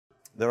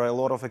There are a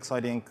lot of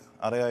exciting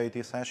other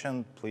IoT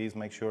sessions. Please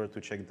make sure to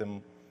check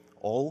them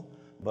all.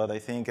 But I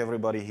think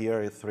everybody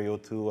here is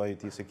 302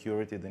 IoT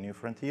Security, the new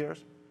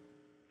frontiers.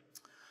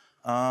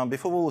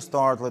 Before we will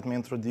start, let me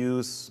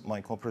introduce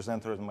my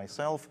co-presenters and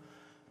myself.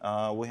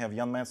 We have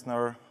Jan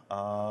Metzner,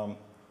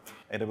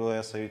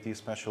 AWS IoT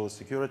Specialist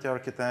Security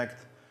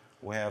Architect.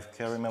 We have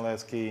Kerry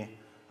Meletsky,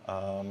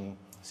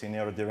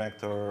 Senior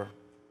Director,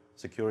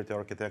 Security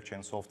Architecture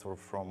and Software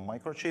from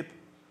Microchip.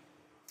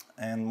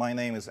 And my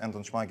name is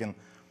Anton Schmagen.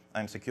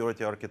 I'm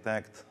Security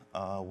Architect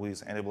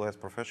with AWS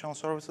Professional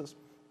Services.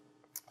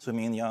 So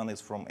me and Jan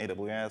is from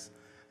AWS,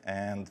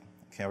 and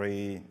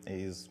Kerry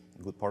is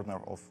a good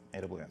partner of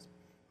AWS.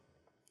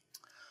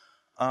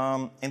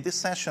 In this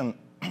session,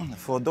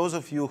 for those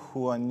of you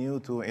who are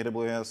new to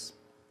AWS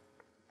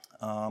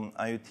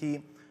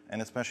IoT,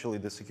 and especially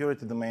the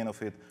security domain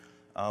of it,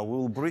 we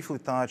will briefly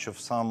touch of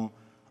some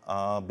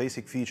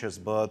basic features,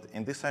 but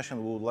in this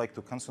session, we would like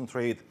to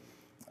concentrate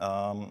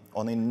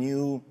on a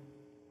new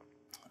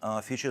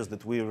features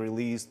that we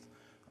released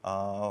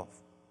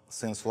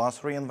since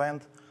last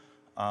reInvent,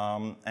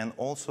 and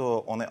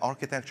also on the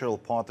architectural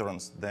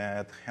patterns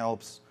that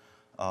helps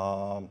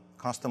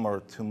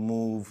customer to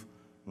move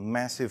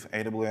massive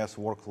AWS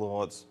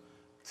workloads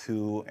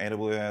to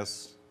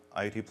AWS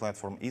IoT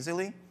platform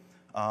easily,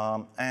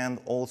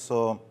 and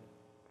also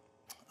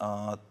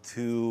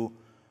to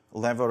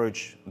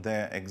leverage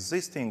the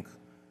existing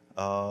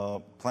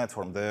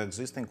platform, the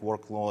existing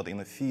workload in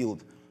the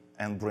field,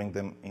 and bring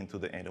them into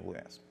the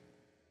AWS.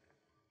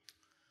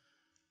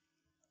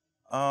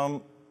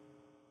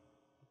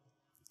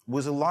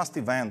 With the last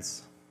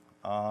events,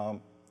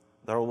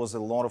 there was a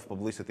lot of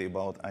publicity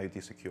about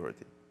IoT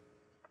security.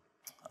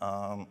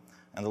 And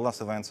the last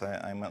events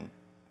I meant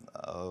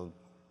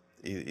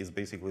is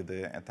basically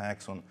the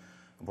attacks on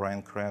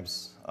Brian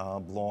Krebs'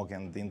 blog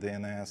and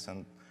DNS,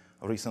 and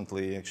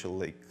recently,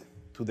 actually, like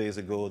 2 days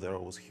ago, there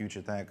was a huge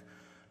attack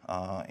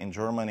in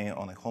Germany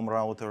on the home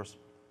routers.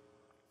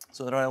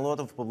 So there are a lot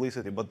of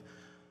publicity, but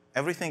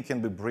everything can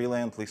be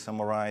brilliantly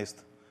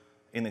summarized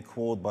in a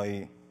quote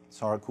by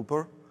Sarah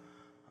Cooper.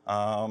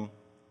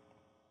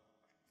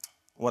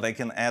 What I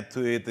can add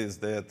to it is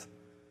that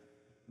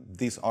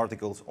this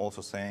article is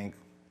also saying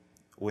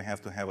we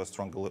have to have a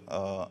stronger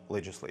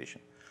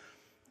legislation.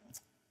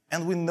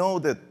 And we know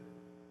that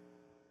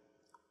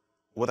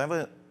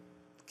whatever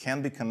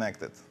can be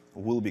connected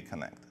will be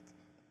connected.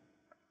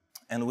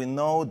 And we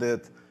know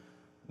that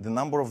the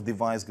number of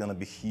devices is going to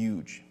be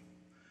huge.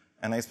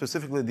 And I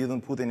specifically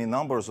didn't put any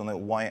numbers on the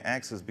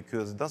y-axis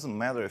because it doesn't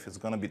matter if it's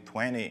going to be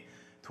 20,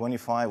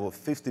 25, or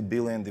 50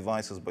 billion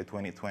devices by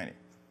 2020.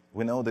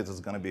 We know that it's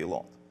going to be a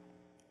lot.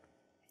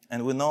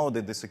 And we know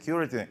that the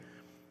security,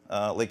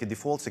 like a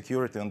default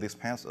security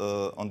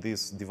on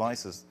these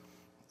devices,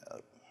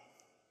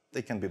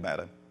 they can be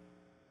better.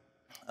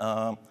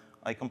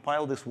 I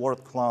compiled this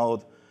word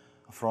cloud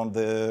from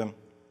the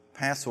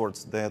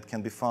passwords that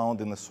can be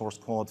found in the source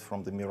code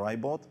from the Mirai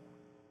bot.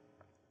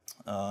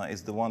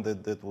 It's the one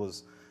that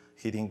was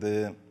hitting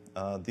the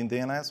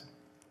DNS.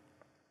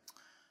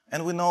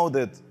 And we know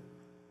that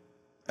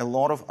a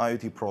lot of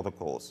IoT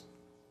protocols,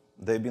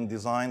 they've been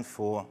designed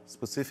for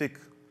specific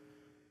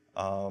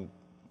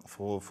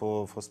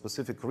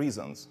specific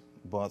reasons,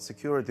 but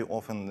security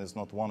often is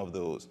not one of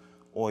those,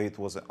 or it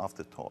was an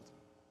afterthought.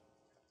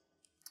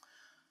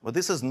 But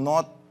this is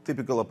not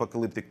typical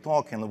apocalyptic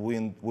talk, and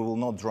we will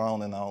not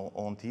drown in our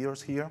own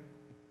tears here.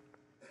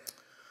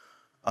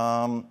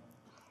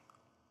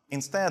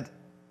 Instead,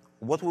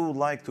 what we would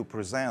like to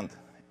present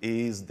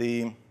is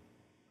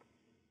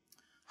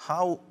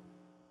how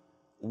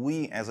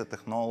we as a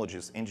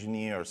technologists,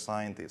 engineers,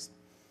 scientists,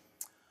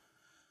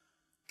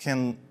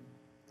 can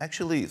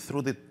actually,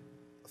 through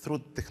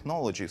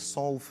technology,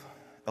 solve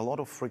a lot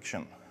of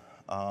friction.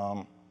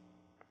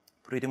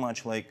 Pretty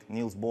much like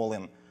Niels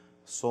Bohlin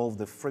solved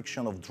the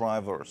friction of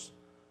drivers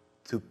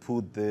to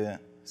put the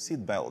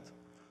seat belt.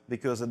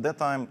 Because at that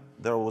time,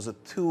 there was a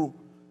two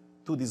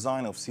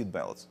design of seat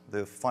belts,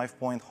 the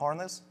 5-point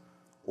harness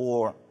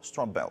or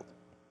strap belt.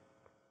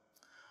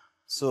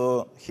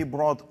 So he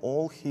brought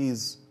all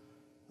his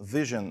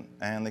vision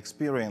and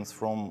experience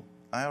from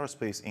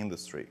aerospace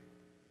industry,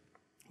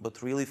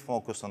 but really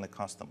focused on the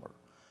customer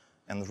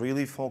and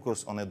really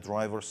focused on the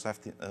driver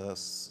safety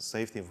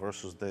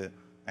versus the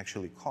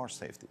actually car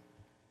safety.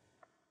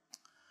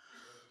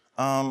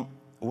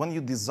 When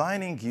you're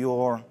designing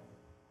your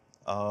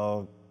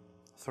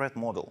threat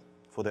model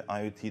for the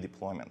IoT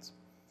deployments,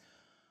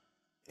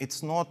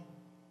 it's not,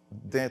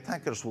 the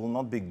attackers will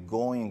not be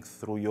going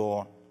through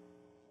your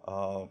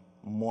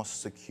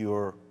most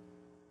secure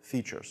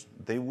features.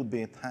 They would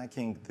be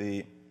attacking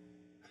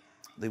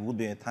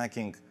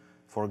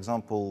for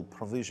example,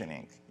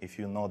 provisioning, if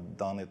you've not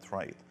done it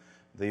right.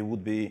 They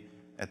would be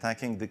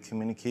attacking the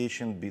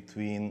communication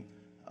between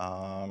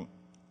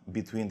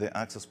the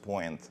access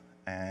point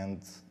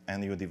and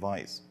your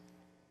device,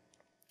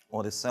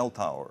 or the cell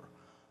tower,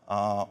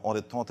 or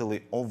the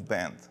totally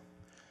off-band.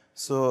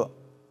 So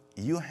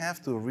you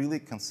have to really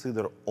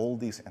consider all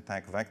these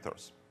attack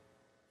vectors.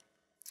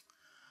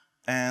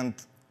 And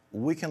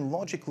we can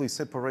logically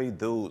separate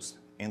those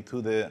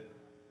into the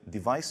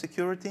device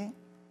security,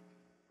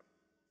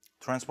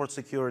 transport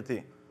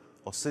security,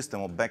 or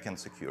system or backend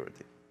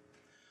security.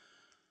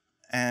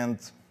 And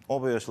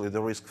obviously,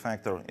 the risk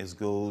factor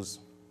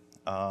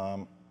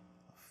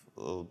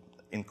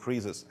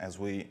increases as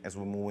we're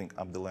moving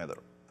up the ladder.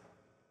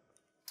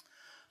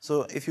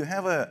 So if you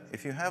have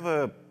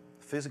a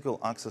physical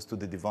access to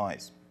the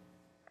device,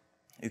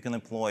 you can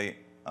employ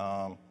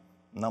a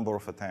number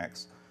of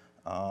attacks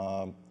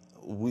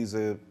with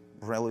a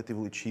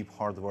relatively cheap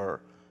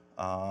hardware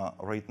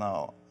right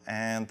now.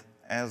 And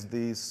as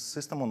the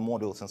system on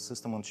modules and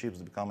system on chips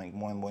becoming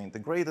more and more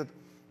integrated,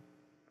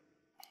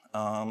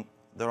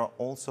 there are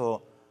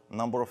also a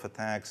number of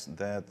attacks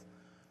that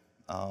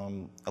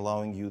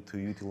allowing you to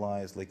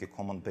utilize like a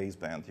common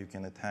baseband. You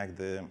can attack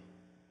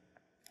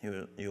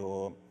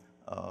your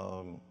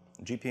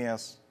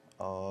GPS,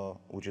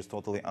 which is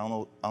totally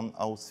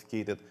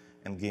unauthenticated,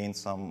 and gain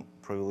some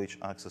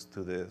privileged access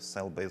to the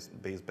cell-based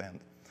baseband.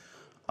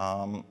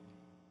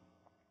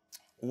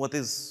 What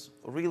is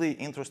really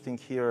interesting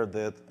here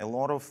that a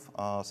lot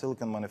of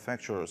silicon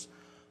manufacturers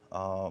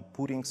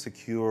putting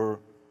secure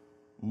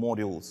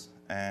modules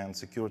and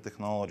secure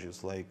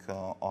technologies like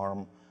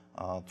ARM,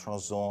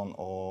 Trust Zone,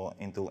 or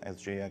Intel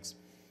SGX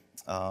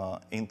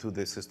into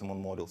the system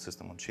on module,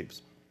 system on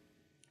chips.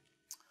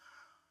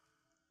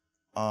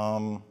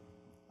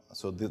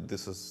 So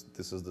this is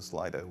the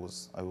slide I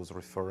was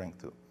referring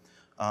to.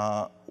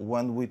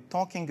 When we're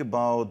talking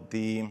about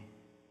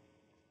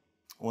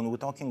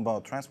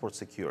transport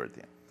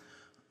security,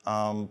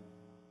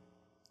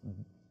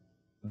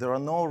 there are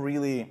no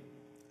really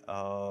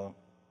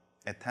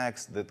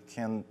attacks that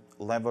can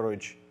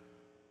leverage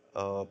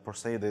per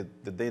se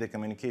the data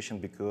communication,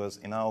 because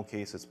in our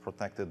case it's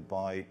protected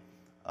by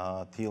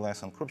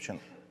TLS encryption.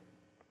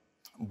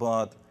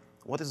 But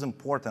what is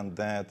important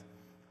that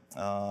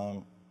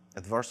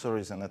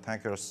adversaries and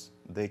attackers,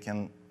 they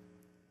can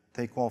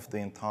take off the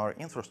entire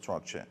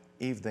infrastructure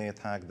if they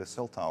attack the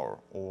cell tower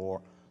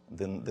or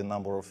the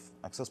number of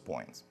access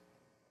points.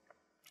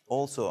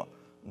 Also,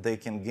 they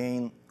can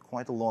gain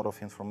quite a lot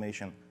of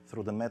information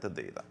through the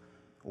metadata.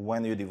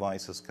 When your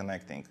device is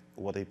connecting,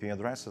 what IP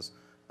addresses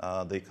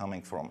they're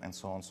coming from, and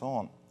so on and so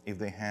on. If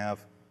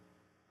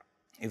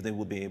they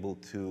would be able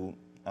to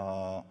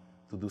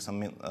do some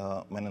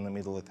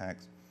man-in-the-middle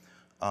attacks.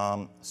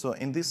 So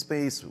in this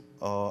space,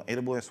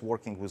 AWS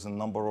working with a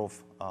number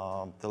of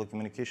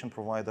telecommunication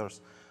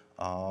providers.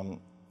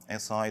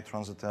 SI,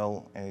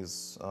 Transitel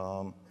is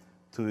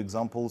two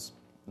examples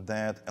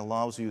that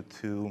allows you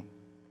to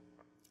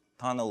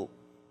tunnel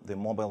the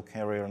mobile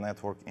carrier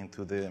network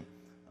into the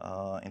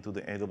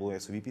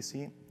AWS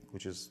VPC,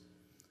 which is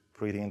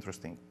pretty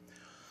interesting.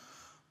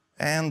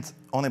 And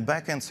on a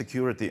backend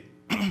security,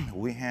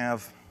 we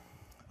have,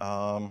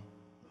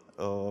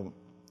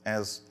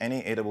 as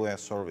any AWS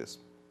service,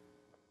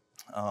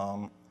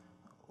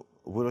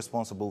 we're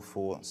responsible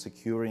for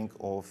securing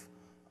of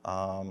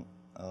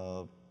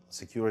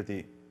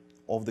security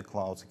of the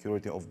cloud,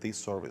 security of this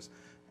service,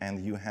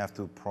 and you have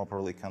to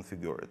properly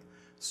configure it.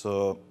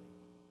 So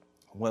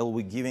while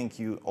we're giving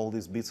you all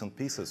these bits and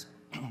pieces,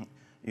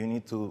 you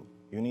need to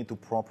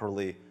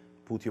properly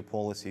put your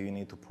policy, you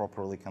need to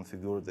properly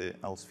configure the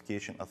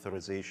authentication,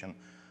 authorization,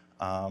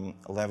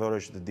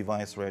 leverage the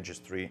device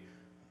registry,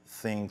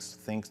 things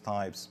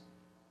types,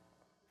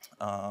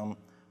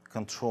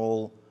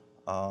 control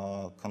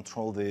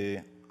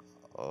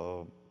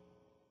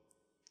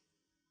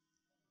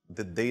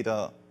the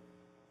data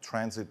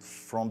transit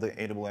from the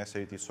AWS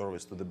IoT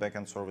service to the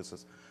backend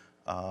services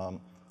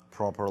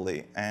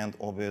properly, and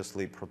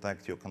obviously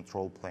protect your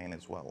control plane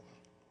as well.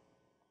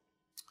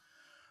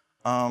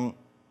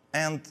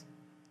 And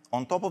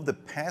on top of the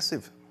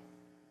passive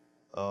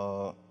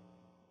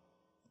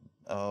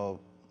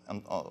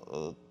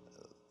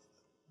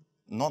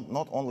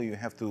not only you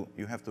have to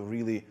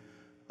really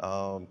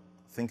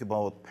think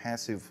about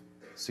passive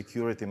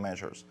security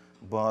measures,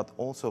 but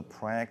also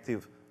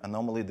proactive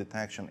anomaly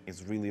detection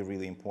is really,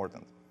 really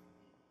important.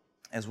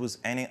 As with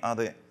any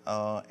other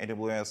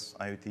AWS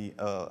IoT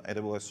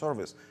AWS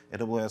service,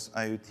 AWS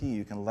IoT,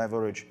 you can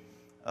leverage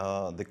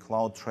the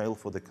CloudTrail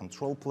for the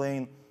control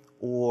plane,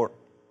 or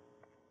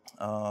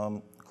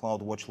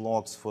CloudWatch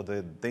logs for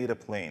the data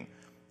plane,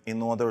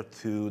 in order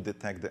to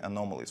detect the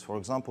anomalies. For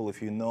example,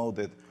 if you know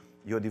that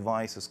your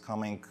device is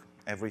coming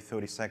every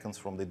 30 seconds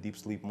from the deep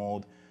sleep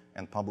mode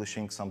and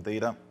publishing some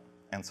data,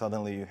 and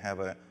suddenly you have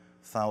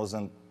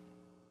 1,000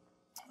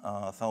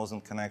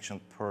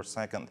 connections per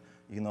second,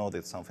 you know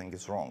that something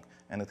is wrong,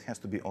 and it has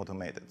to be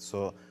automated.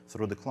 So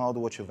through the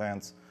CloudWatch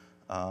events,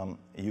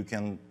 you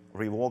can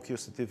revoke your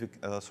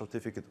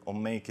certificate or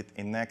make it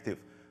inactive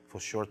for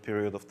a short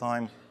period of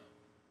time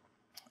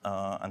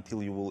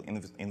until you will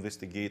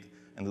investigate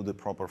and do the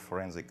proper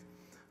forensic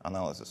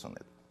analysis on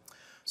it.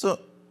 So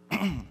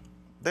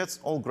that's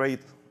all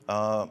great,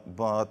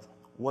 but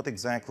what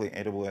exactly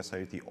AWS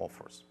IoT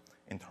offers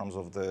in terms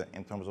of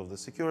the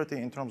security,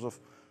 in terms of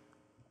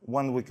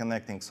when we're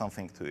connecting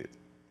something to it?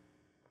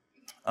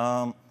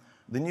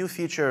 The new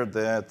feature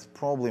that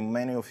probably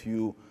many of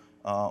you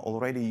are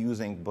already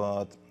using,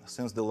 but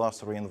since the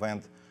last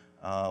reInvent,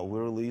 we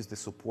released the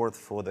support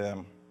for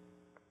the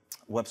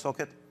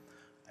WebSocket.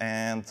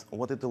 And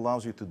what it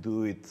allows you to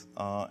do, it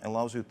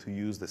allows you to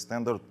use the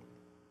standard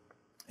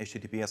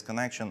HTTPS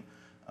connection,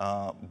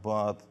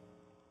 but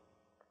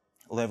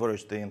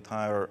leverage the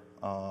entire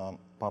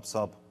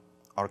PubSub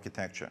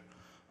architecture.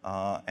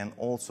 And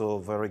also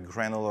very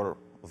granular,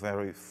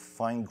 very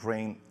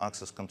fine-grained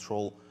access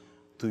control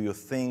to your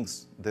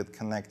things that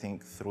connecting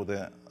through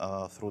the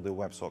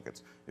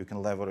WebSockets. You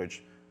can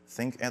leverage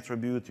thing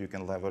attribute, you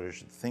can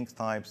leverage thing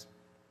types,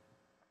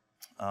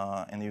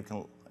 and you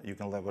can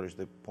leverage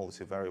the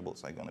policy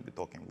variables. I'm going to be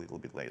talking a little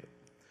bit later.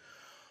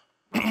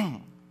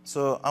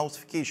 So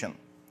authentication,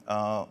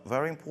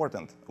 very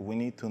important. We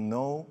need to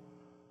know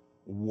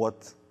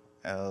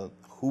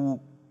who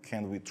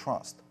can we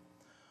trust.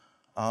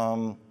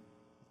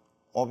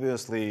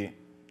 Obviously,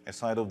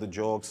 aside of the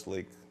jokes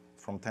like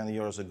from 10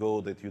 years ago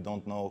that you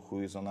don't know who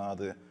is on the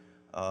other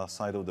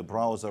side of the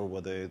browser,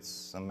 whether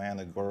it's a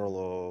man, a girl,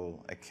 or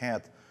a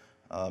cat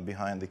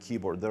behind the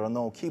keyboard. There are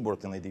no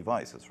keyboard in the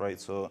devices, right?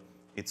 So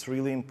it's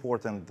really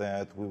important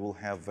that we will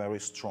have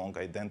very strong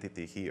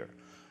identity here.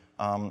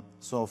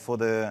 So for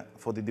the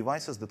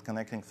devices that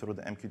connecting through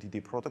the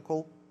MQTT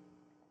protocol,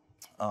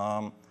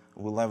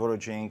 we're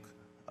leveraging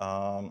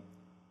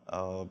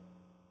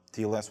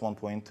TLS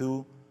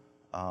 1.2,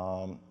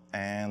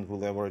 and we're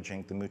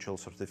leveraging the mutual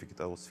certificate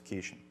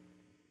authentication.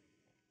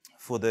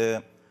 For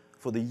the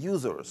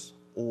users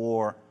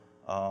or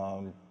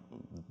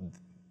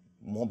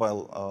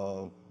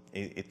mobile,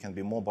 it can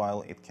be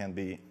mobile, it can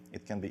be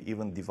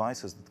even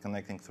devices that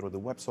connecting through the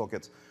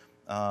WebSockets.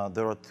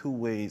 There are two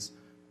ways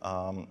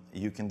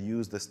you can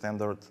use the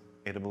standard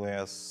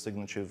AWS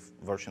signature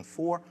version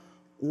 4,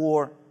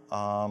 or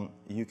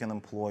you can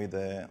employ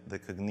the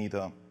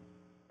Cognito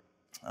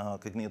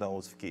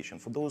authentication.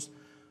 For those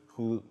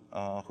who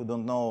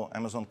don't know,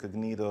 Amazon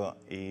Cognito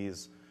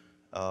is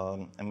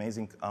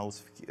amazing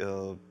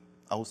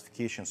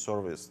authentication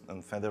service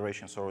and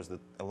federation service that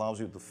allows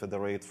you to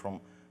federate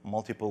from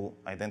multiple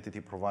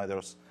identity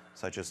providers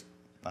such as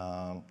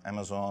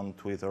Amazon,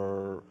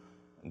 Twitter,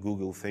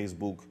 Google,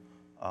 Facebook,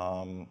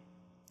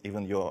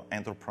 even your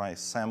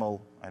enterprise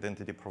SAML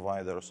identity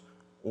providers,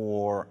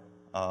 or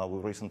we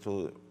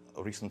recently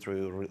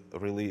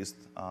released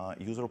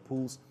user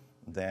pools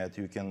that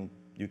you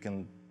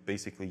can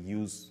basically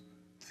use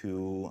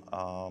to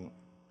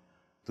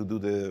do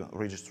the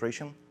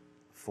registration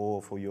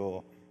for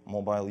your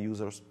mobile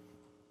users.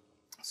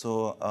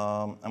 So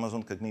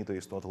Amazon Cognito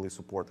is totally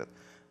supported.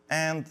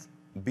 And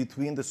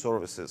between the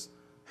services,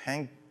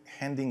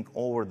 handing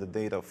over the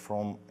data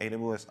from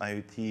AWS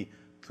IoT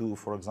to,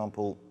 for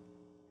example,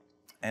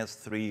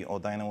 S3 or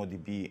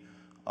DynamoDB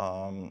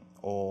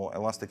or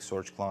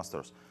Elasticsearch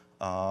clusters,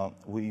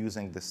 we're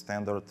using the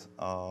standard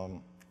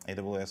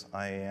AWS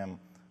IAM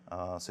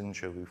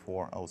signature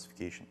v4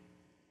 authentication.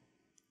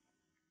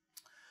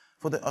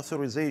 For the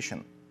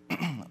authorization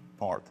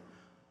part,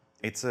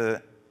 it's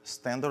a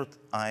standard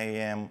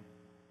IAM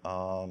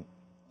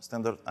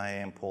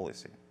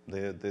policy.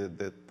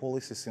 The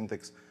policy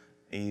syntax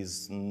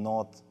is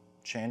not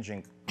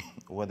changing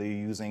whether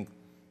you're using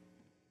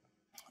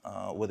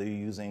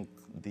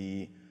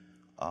the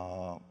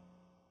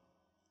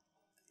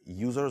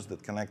users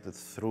that connected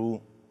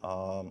through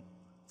the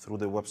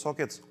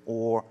WebSockets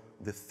or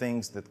the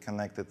things that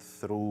connected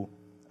through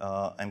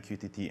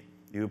MQTT.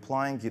 You're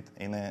applying it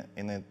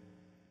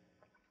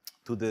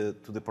to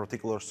the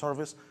particular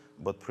service,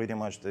 but pretty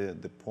much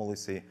the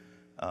policy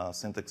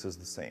syntax is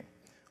the same.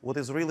 What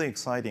is really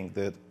exciting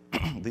that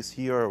this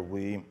year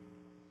we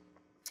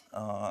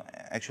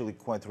actually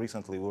quite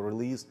recently we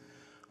released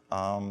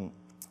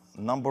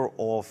number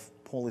of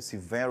policy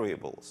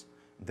variables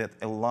that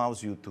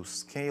allows you to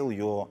scale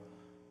your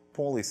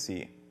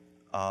policy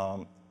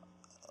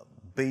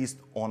based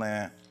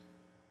on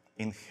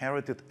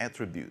inherited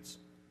attributes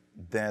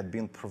that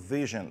been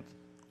provisioned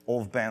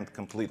off-band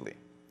completely.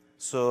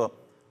 So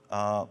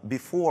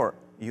before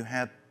you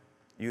had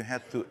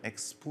to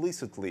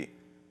explicitly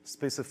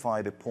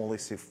specify the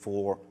policy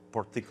for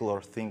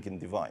particular thing in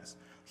device.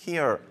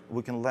 Here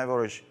we can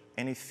leverage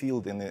any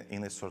field in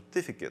a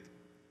certificate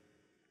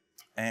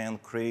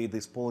and create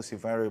these policy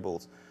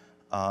variables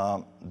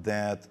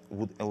that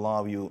would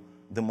allow you,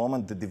 the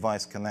moment the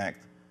device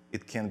connect,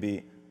 it can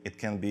be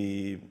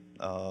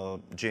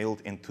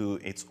jailed into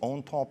its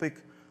own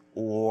topic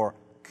or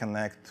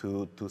connect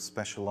to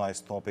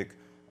specialized topic,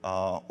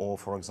 or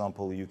for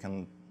example, you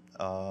can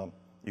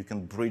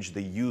bridge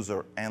the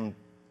user and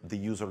the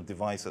user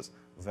devices.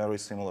 Very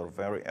similar,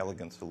 very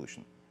elegant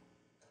solution.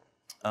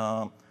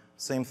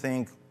 Same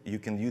thing, you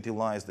can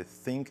utilize the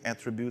thing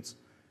attributes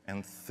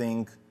and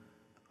thing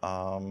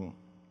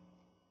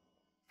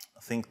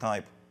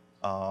type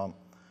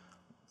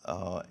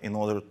in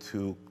order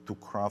to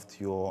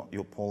craft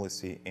your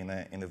policy in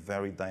a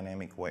very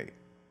dynamic way.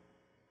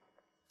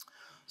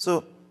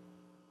 So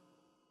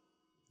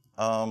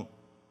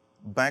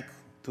back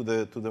to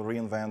the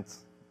reInvent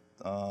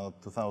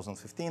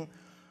 2015,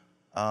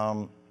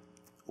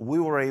 we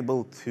were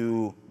able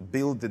to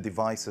build the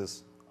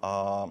devices.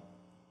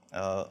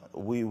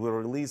 We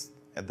released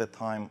at that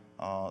time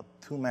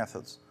two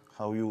methods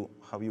how you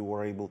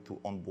were able to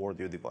onboard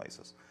your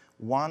devices.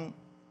 One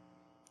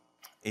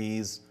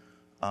is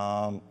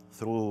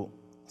through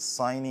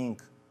signing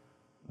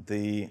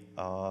the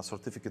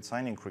certificate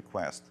signing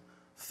request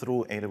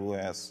through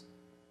AWS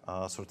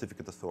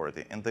Certificate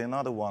Authority. And the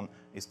another one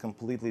is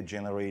completely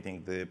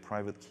generating the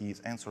private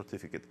keys and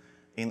certificate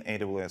in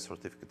AWS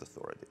Certificate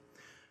Authority.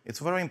 It's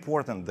very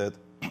important that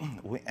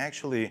we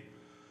actually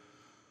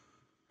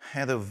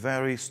had a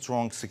very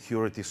strong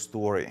security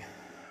story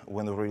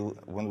when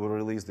we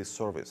released this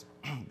service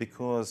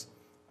because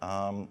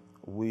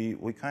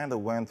we kind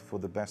of went for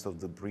the best of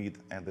the breed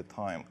at the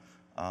time.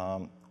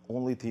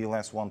 Only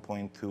TLS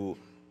 1.2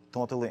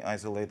 totally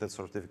isolated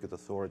certificate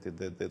authority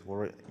that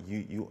were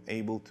you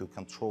able to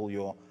control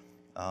your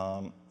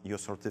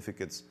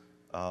certificates.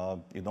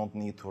 You don't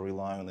need to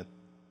rely on it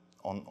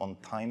on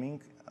timing.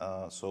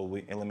 So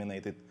we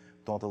eliminated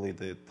totally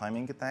the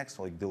timing attacks,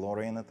 like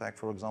DeLorean attack,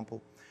 for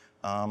example.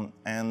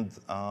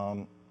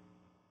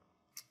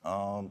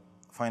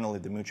 Finally,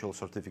 the mutual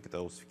certificate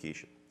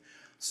authentication.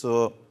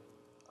 So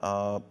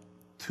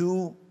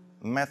two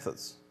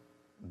methods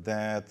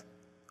that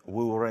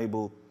we were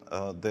able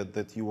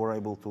that you were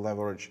able to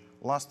leverage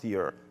last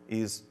year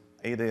is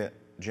either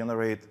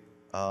generate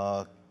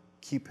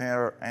key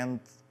pair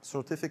and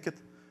certificate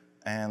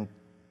and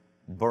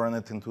burn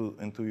it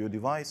into your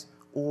device,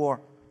 or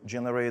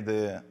generate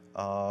the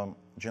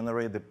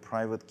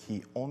private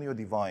key on your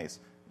device,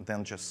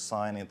 then just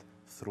sign it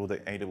through the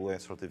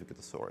AWS Certificate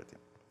Authority.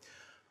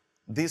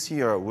 This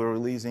year we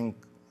released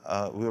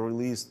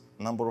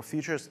a number of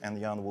features, and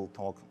Jan will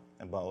talk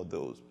about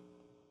those.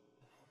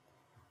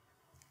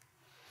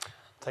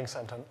 Thanks,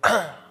 Anton.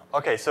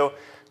 Okay, so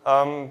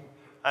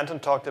Anton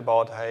talked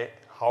about, hey,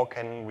 how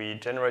can we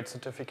generate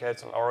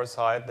certificates on our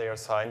side? They are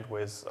signed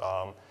with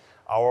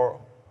our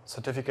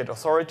certificate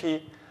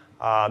authority.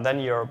 Then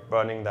you're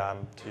burning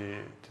them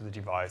to the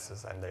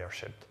devices, and they are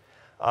shipped.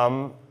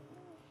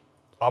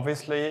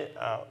 Obviously,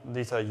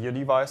 these are your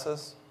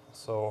devices,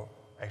 so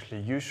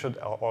actually you should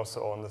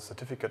also own the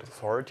certificate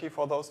authority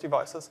for those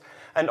devices.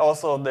 And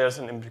also there's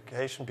an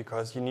implication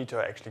because you need to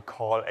actually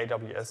call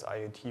AWS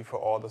IoT for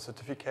all the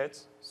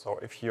certificates. So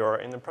if you're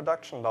in the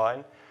production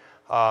line,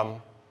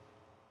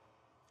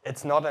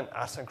 it's not an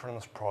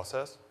asynchronous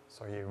process.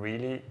 So you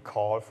really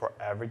call for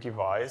every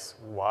device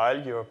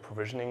while you're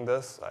provisioning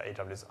this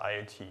AWS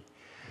IoT.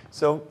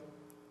 So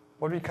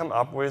what we come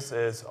up with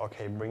is,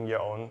 okay, bring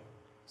your own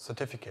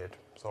certificate.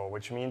 So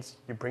which means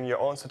you bring your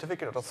own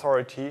certificate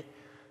authority.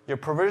 You're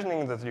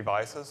provisioning the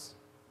devices,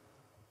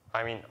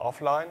 I mean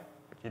offline.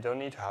 You don't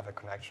need to have a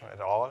connection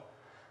at all.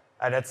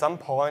 And at some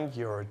point,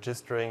 you're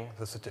registering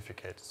the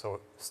certificate.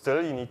 So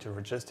still, you need to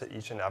register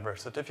each and every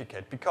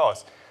certificate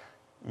because,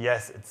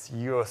 yes, it's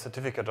your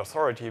certificate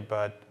authority,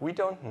 but we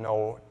don't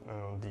know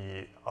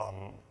the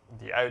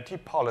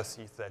IoT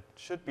policies that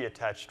should be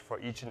attached for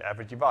each and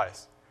every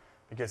device,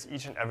 because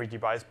each and every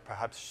device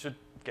perhaps should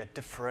get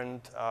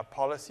different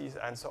policies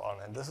and so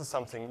on. And this is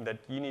something that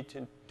you need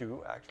to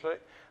do, actually,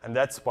 and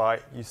that's why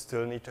you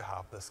still need to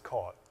have this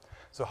call.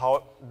 So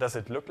how does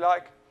it look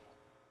like?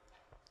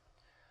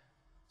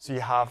 So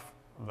you have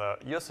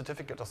your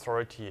certificate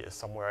authority is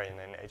somewhere in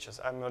an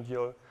HSM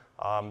module.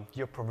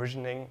 You're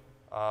provisioning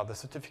the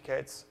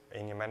certificates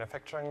in your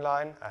manufacturing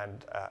line,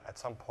 and at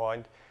some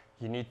point,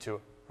 you need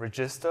to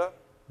register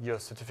your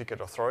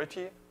certificate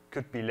authority.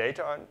 Could be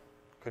later on,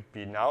 could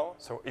be now.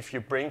 So if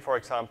you bring, for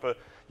example,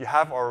 you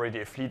have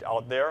already a fleet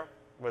out there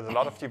with a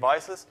lot of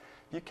devices,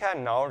 you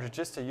can now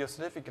register your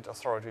certificate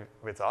authority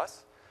with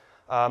us.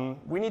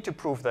 We need to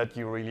prove that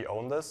you really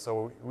own this.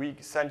 So we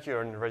send you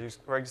a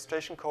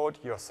registration code.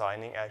 You're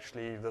signing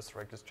actually this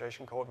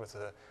registration code with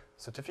a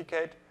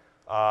certificate.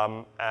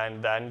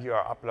 And then you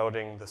are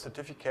uploading the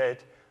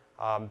certificate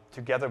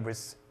together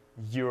with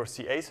your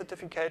CA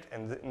certificate.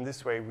 And in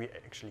this way, we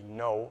actually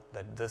know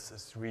that this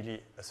is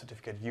really a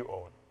certificate you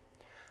own.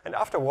 And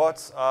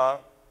afterwards,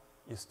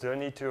 you still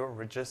need to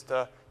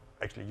register.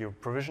 Actually, you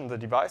provision the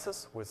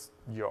devices with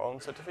your own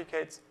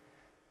certificates.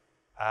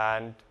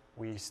 And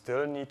we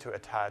still need to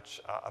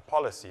attach a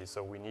policy.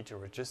 So we need to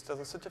register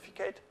the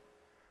certificate,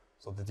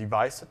 so the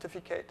device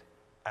certificate,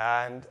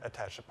 and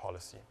attach a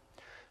policy.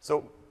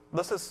 So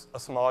this is a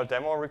small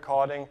demo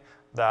recording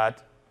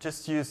that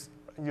just uses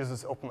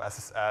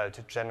OpenSSL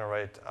to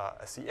generate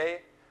a CA.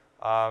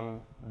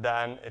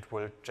 Then it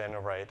will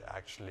generate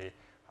actually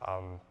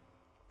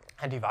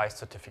a device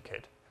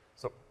certificate.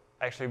 So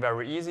actually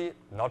very easy,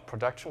 not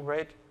production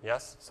grade,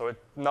 yes. So it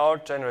now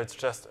generates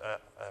just a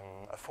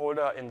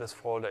folder. In this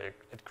folder,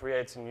 it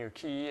creates a new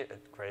key,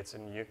 it creates a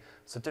new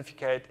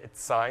certificate, it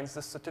signs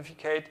the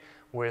certificate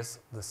with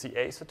the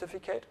CA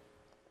certificate.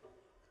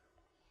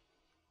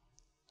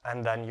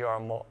 And then you are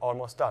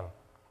almost done.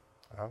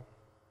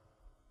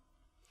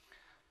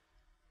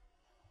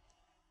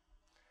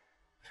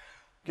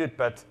 Good,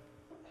 but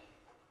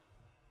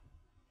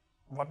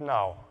what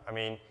now? I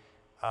mean,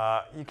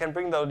 you can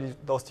bring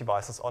those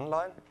devices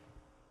online.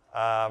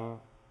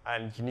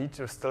 and you need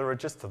to still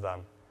register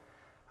them.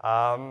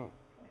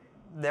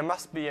 There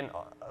must be a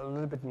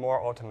little bit more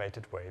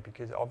automated way,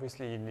 because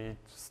obviously you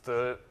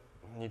still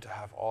need to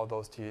have all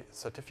those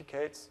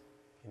certificates.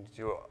 You need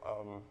to,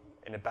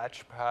 in a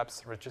batch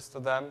perhaps, register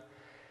them.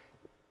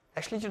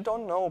 Actually, you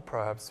don't know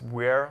perhaps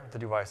where the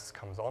devices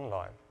comes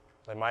online.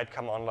 They might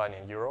come online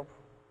in Europe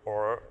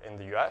or in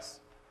the US.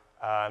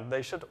 And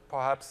they should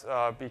perhaps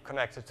be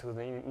connected to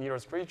the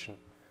nearest region.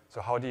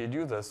 So how do you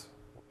do this?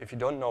 If you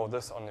don't know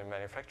this on the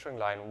manufacturing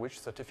line, which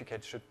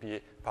certificate should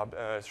be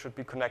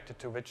connected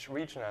to which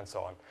region and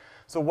so on.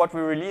 So what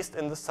we released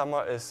in the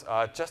summer is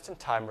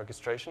just-in-time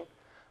registration.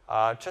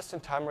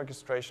 Just-in-time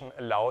registration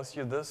allows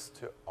you this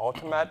to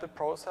automate the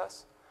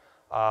process,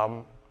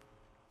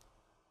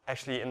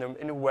 actually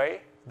in a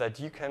way that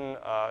you can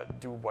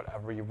do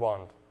whatever you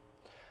want.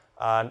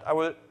 And I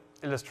will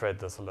illustrate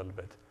this a little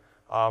bit.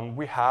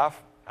 We have,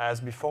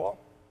 as before,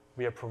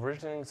 we are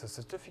provisioning the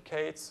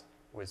certificates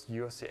with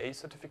your CA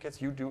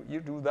certificates. You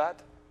do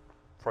that,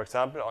 for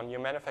example, on your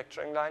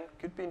manufacturing line.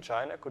 Could be in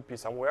China, could be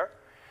somewhere.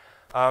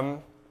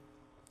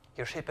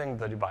 You're shipping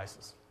the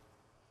devices.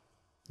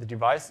 The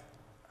device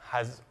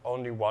has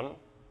only one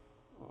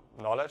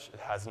knowledge. It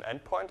has an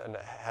endpoint, and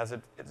it has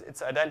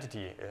its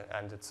identity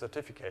and its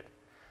certificate.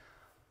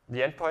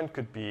 The endpoint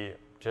could be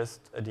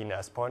just a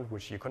DNS point,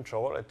 which you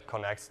control. It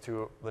connects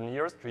to the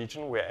nearest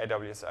region where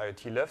AWS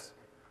IoT lives.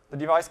 The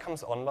device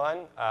comes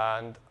online,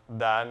 and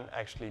then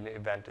actually the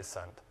event is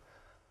sent.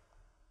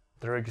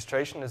 The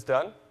registration is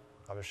done.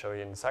 I will show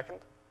you in a second.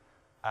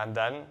 And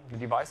then the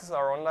devices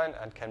are online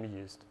and can be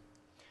used.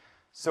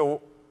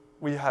 So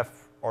we have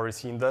already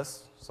seen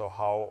this, so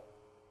how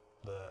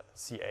the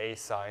CA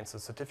signs a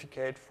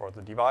certificate for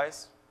the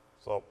device.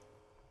 So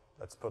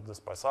let's put this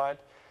by side.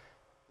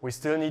 We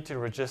still need to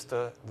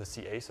register the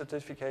CA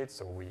certificate,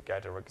 so we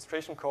get a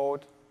registration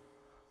code.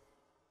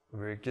 We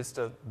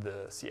register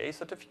the CA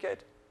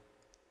certificate.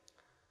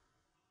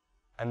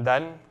 And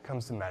then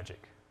comes the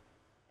magic.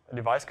 A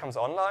device comes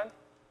online.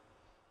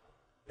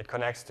 It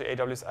connects to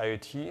AWS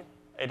IoT.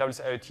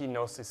 AWS IoT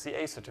knows the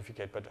CA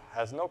certificate, but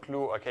has no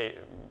clue, okay,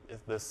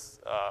 is this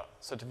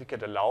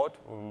certificate allowed?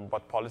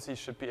 What policies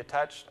should be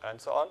attached, and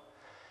so on.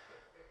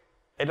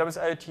 AWS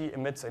IoT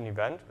emits an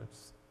event.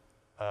 It's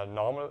a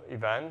normal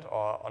event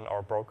on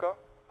our broker.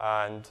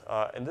 And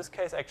in this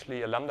case,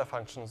 actually, a Lambda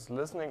function is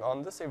listening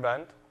on this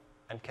event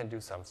and can do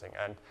something.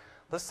 And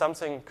this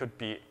something could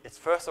be, it's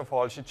first of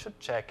all, it should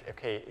check,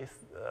 okay, is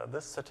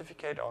this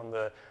certificate on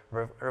the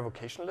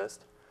revocation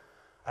list?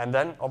 And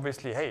then,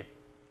 obviously, hey,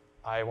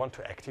 I want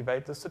to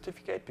activate the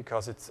certificate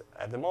because it's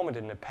at the moment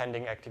in a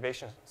pending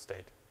activation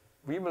state.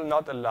 We will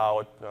not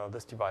allow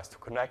this device to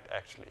connect,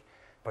 actually.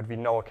 But we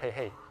know, okay,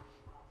 hey,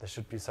 there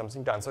should be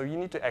something done. So you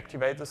need to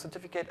activate the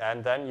certificate,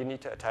 and then you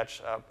need to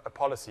attach a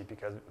policy,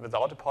 because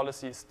without a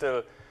policy,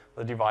 still,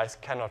 the device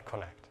cannot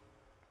connect.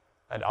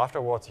 And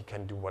afterwards, you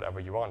can do whatever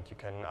you want. You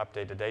can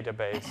update the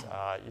database.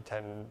 You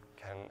can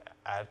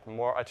add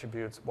more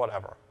attributes,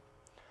 whatever.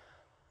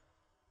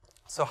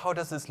 So how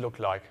does this look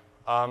like?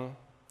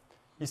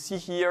 You see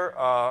here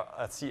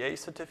a CA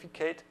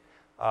certificate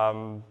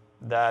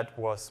that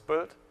was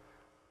built.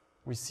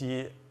 We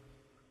see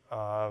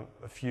a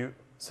few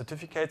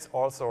certificates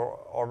also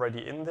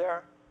already in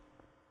there.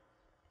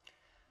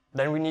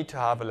 Then we need to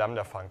have a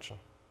Lambda function.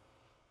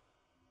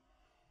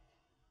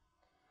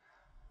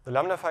 The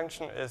Lambda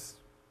function is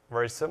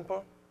very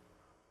simple.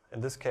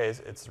 In this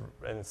case, it's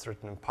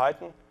written in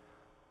Python.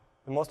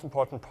 The most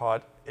important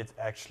part, it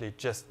actually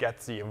just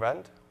gets the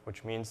event,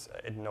 which means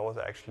it knows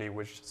actually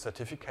which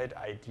certificate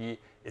ID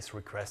is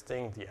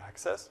requesting the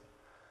access.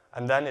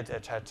 And then it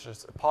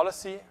attaches a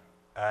policy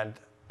and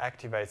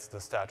activates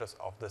the status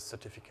of this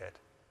certificate.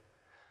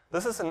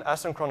 This is an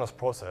asynchronous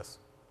process.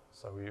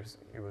 So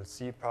you will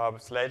see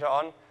perhaps later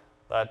on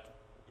that,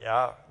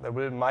 yeah,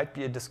 there might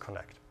be a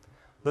disconnect.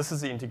 This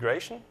is the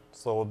integration.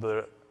 So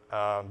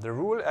the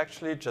rule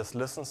actually just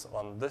listens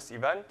on this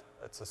event.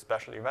 It's a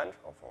special event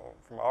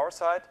from our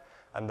side.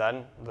 And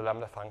then the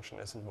Lambda function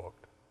is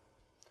invoked.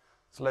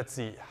 So let's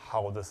see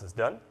how this is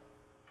done.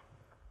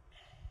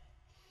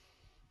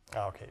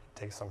 OK, it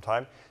takes some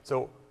time.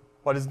 So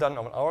what is done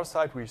on our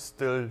side, we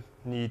still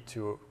need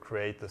to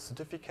create the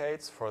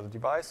certificates for the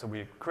device. So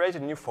we create a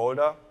new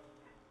folder.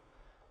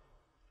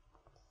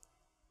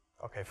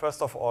 OK,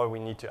 first of all, we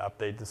need to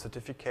update the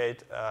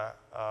certificate,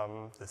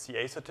 the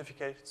CA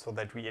certificate, so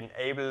that we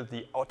enable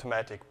the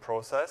automatic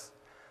process.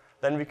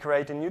 Then we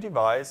create a new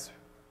device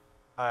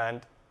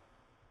and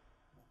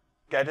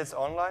get it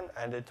online,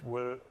 and it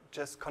will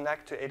just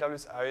connect to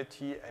AWS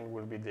IoT and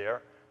will be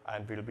there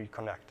and will be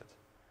connected.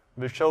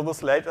 We'll show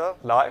this later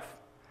live,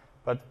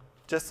 but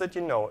just that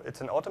you know,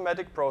 it's an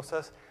automatic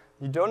process.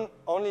 You don't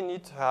only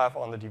need to have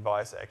on the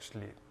device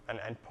actually an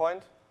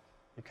endpoint.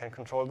 You can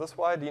control this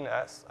via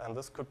DNS, and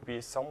this could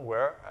be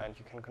somewhere, and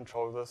you can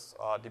control this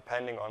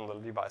depending on the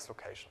device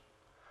location.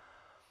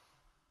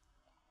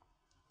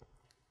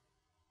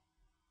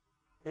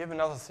 We have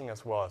another thing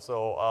as well.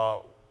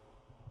 So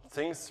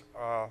things,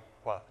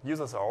 well,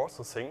 users are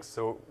also things,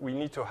 so we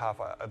need to have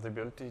the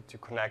ability to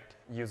connect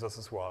users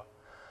as well.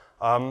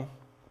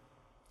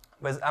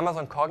 With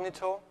Amazon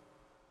Cognito,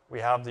 we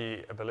have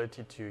the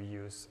ability to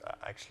use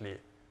actually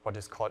what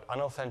is called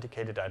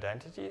unauthenticated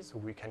identities. So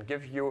we can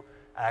give you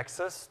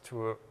access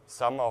to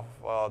some of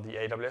the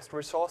AWS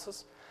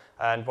resources.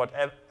 And what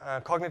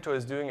Cognito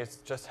is doing is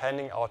just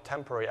handing out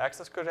temporary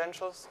access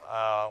credentials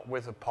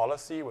with a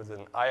policy, with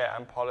an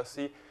IAM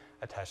policy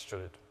attached to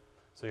it.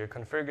 So you're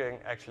configuring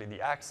actually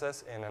the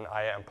access in an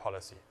IAM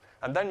policy.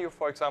 And then you,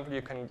 for example,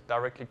 you can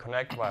directly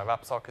connect via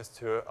WebSockets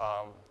to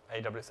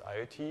AWS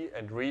IoT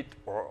and read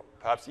or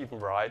perhaps even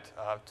write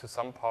to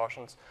some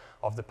portions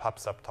of the pub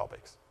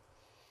subtopics.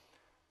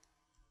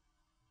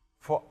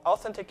 For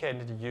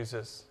authenticated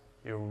users,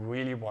 you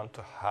really want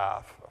to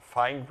have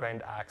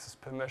fine-grained access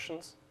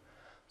permissions.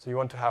 So you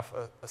want to have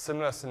a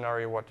similar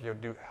scenario what you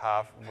do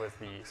have with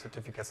the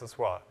certificates as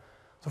well.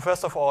 So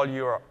first of all,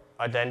 you're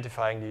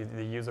identifying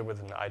the user with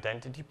an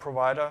identity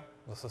provider.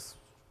 This is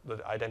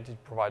the identity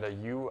provider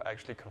you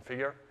actually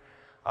configure.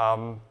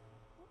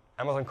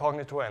 Amazon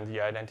Cognito and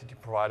the identity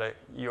provider,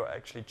 you're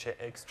actually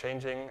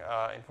exchanging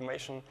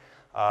information.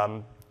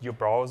 Your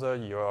browser,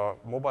 your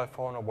mobile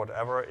phone, or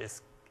whatever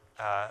is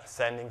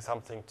sending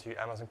something to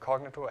Amazon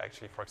Cognito.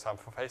 Actually, for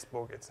example, for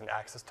Facebook, it's an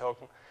access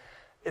token.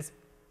 It's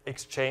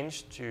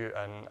exchanged to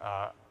an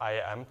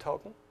IAM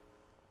token.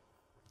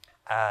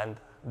 And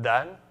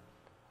then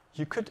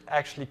you could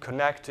actually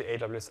connect to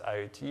AWS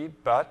IoT,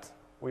 but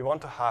we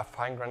want to have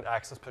fine-grained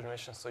access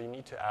permissions, so you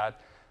need to add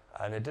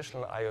an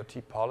additional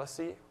IoT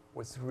policy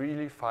with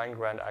really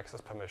fine-grained access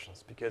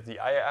permissions, because the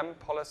IAM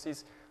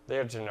policies, they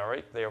are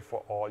generic, they are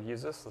for all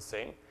users the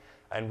same.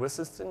 And with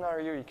this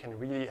scenario, you can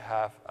really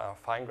have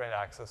fine-grained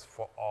access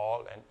for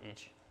all and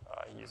each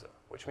user,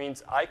 which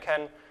means I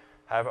can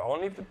have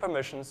only the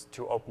permissions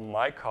to open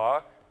my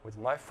car with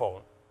my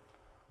phone.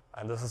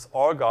 And this is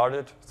all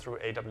guarded through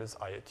AWS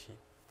IoT.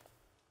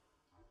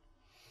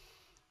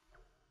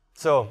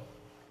 So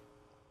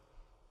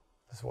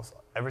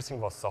everything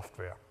was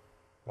software.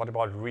 What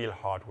about real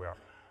hardware?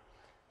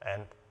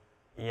 And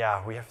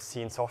yeah, we have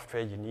seen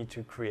software, you need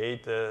to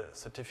create the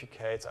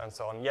certificates and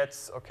so on.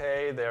 Yes,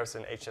 okay, there's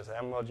an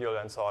HSM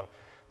module and so on,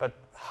 but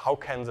how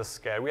can this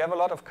scale? We have a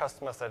lot of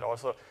customers that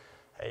also,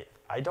 hey,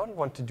 I don't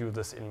want to do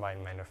this in my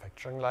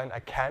manufacturing line. I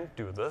can't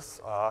do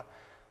this.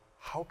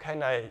 How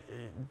can I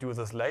do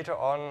this later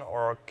on,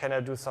 or can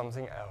I do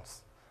something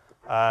else?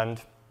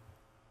 And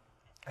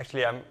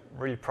actually, I'm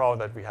really proud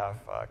that we have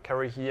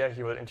Kerry here.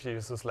 He will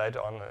introduce this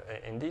later on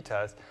in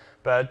details.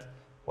 But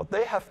what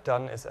they have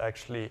done is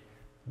actually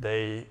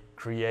they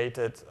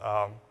created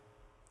a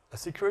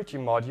security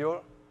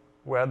module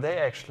where they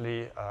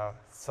actually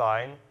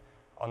sign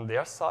on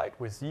their side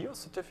with your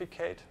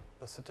certificate,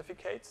 the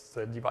certificates,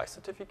 the device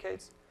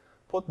certificates,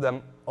 put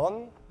them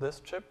on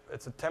this chip.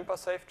 It's a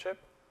tamper-safe chip.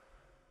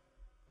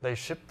 They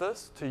ship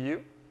this to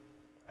you,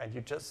 and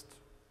you just,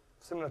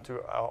 similar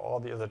to all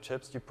the other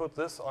chips, you put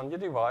this on your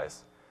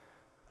device,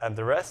 and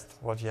the rest,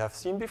 what you have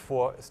seen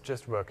before, is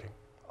just working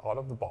out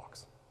of the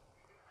box.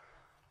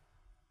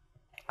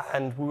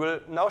 And we will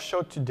now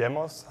show 2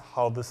 demos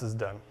how this is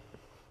done.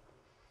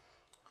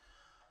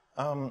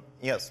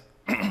 Yes.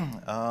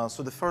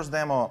 So the first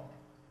demo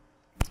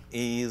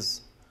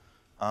is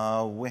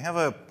we have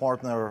a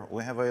partner,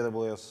 we have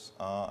AWS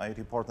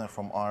IoT partner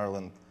from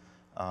Ireland,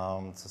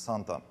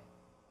 Sasanta,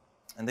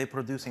 and they're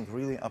producing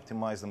really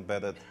optimized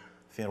embedded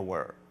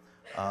firmware.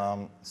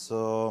 And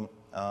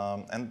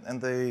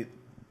they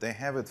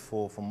have it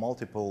for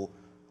multiple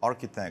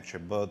architecture,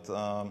 but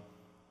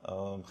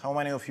how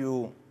many of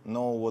you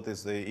know what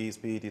is the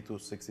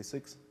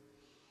ESP8266?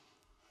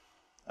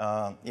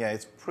 Yeah,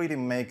 it's pretty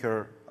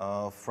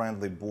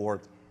maker-friendly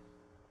board.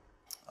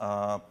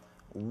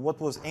 What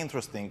was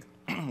interesting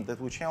that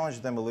we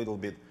challenged them a little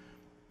bit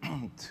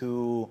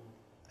to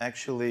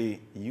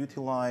actually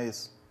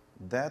utilize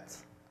that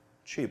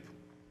chip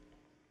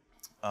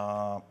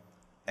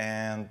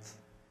and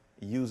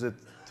use it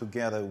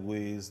together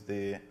with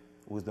the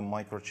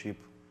microchip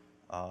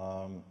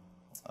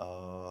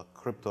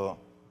crypto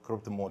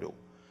module.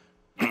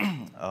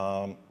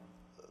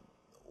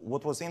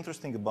 What was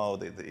interesting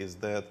about it is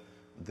that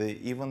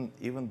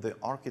even the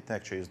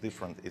architecture is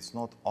different. It's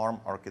not ARM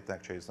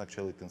architecture. It's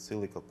actually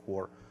Tensilica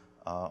core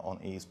on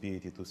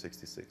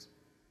ESP8266.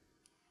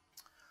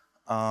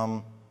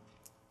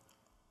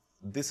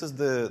 This is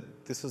the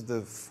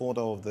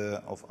photo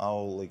of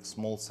our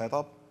small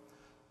setup.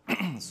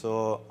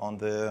 So on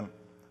the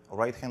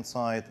right-hand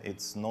side,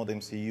 it's Node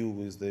MCU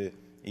with the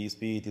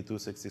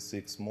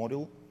ESP8266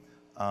 module.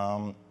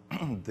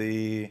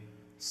 The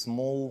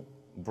small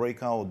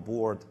breakout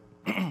board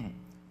in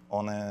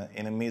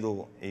the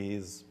middle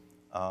is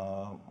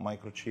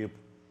microchip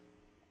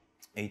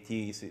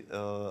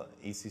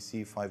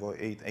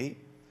AT-ECC508A.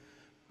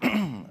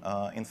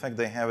 In fact,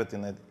 they have it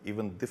in an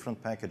even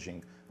different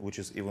packaging, which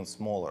is even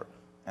smaller.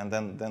 And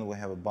then we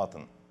have a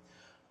button.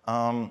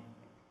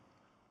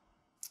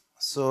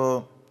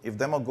 So if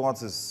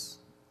DemoGods is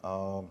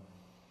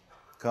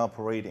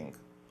cooperating,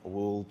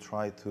 we'll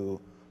try to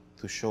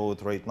to show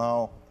it right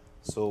now.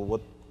 So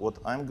what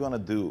I'm gonna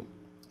do,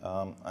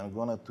 I'm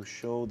gonna to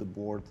show the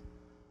board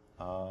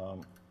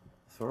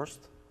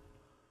first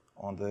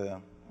on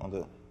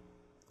the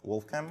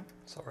Wolfcam.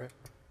 Sorry.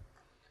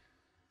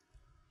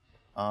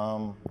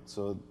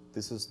 So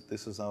this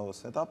is our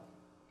setup.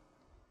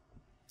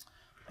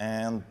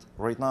 And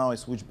right now I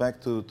switch back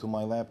to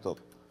my laptop,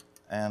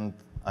 and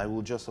I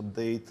will just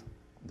update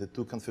the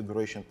two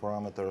configuration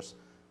parameters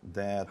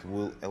that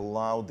will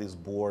allow this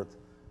board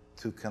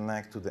to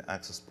connect to the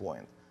access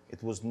point.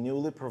 It was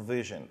newly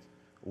provisioned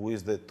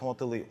with the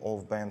totally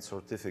off-band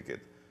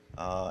certificate,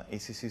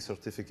 ACC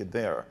certificate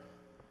there,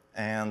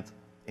 and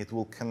it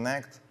will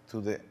connect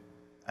to the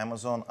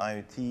Amazon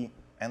IoT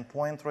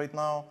endpoint right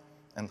now,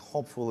 and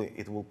hopefully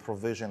it will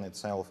provision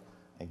itself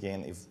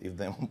again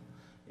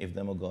if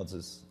DemoGods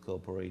is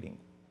cooperating.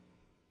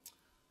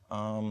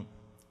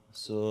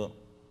 So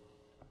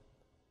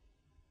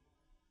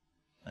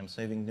I'm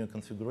saving new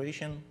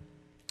configuration.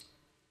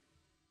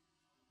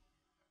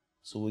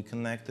 So we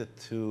connect it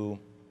to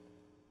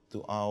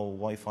our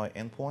Wi-Fi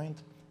endpoint,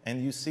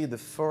 and you see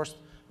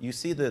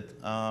that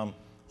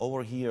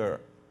over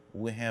here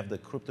we have the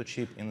crypto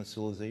chip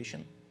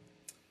initialization,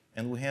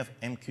 and we have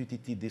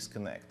MQTT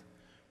disconnect.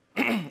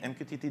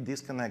 MQTT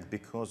disconnect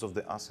because of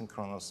the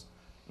asynchronous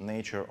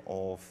nature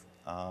of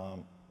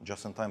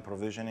just-in-time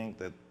provisioning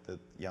that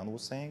Jan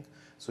was saying.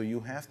 So you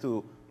have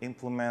to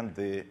implement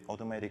the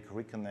automatic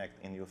reconnect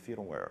in your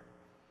firmware.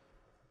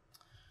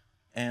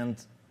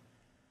 And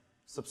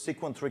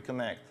subsequent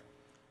reconnect,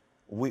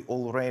 we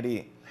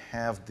already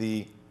have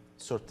the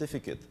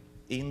certificate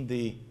in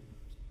the,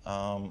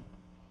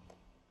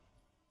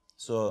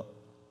 so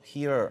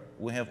here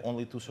we have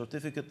only two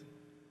certificates.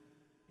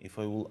 If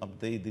I will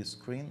update this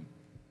screen,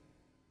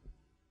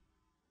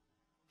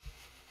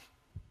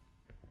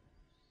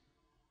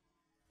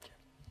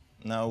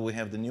 now we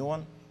have the new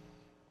one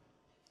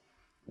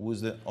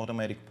with the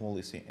automatic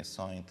policy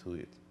assigned to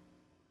it.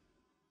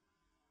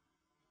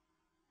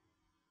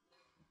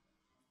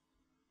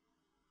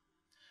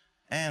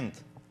 And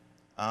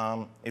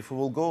if we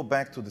will go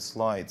back to the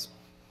slides,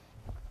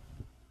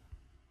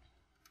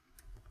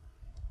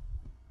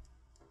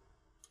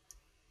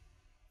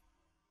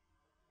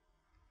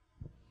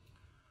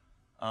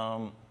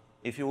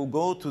 if you will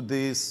go to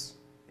this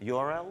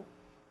URL,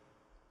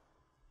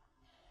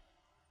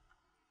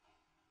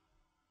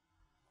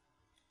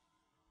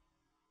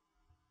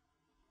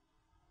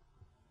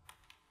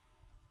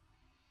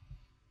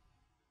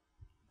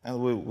 and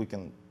we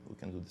can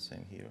do the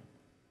same here.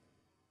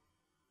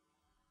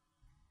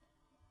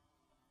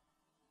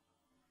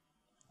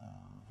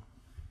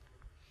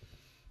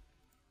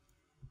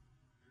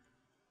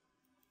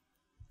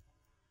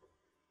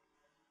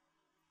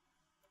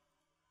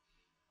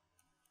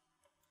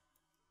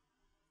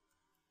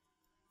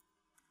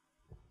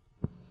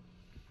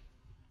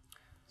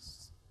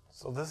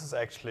 So this is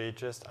actually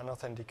just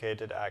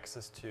unauthenticated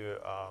access to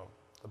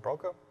the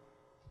broker.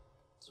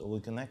 So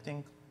we're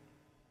connecting.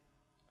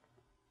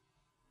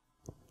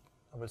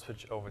 I will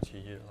switch over to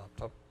your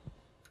laptop.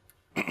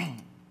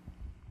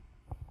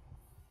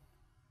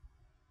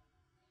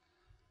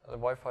 The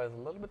Wi-Fi is a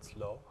little bit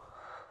slow.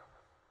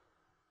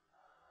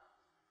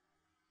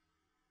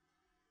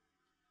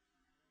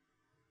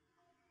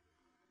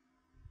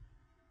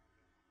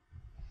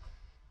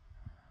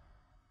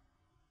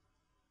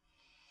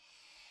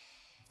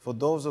 For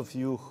those of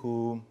you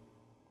who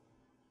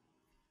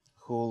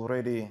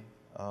already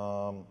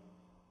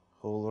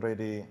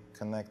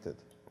connected,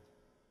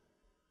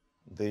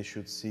 they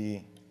should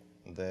see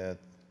that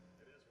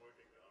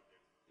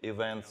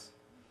events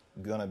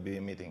gonna be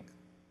a meeting.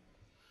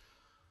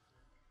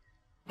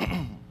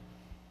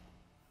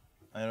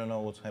 I don't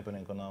know what's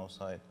happening on our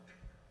side.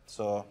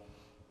 So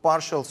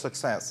partial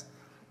success.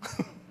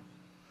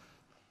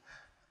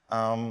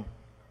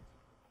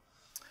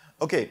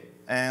 Okay,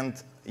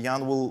 and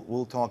Jan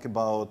will talk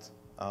about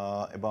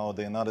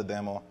another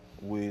demo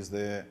with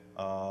the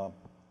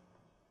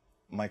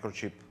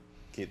microchip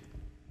kit.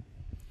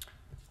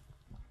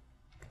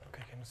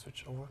 Okay, can you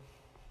switch over?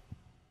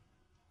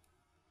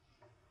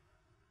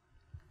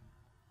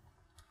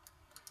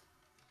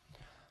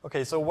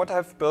 Okay, so what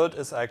I've built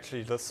is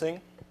actually this thing.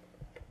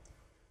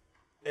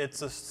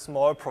 It's a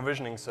small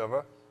provisioning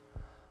server.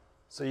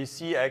 So you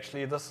see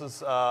actually this is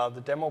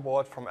the demo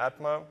board from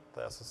Atma.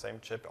 There's the same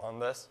chip on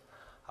this.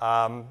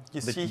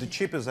 The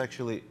chip is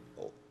actually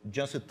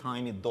just a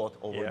tiny dot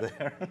over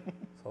there.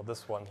 So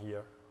this one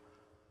here.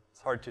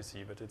 It's hard to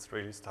see, but it's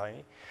really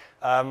tiny.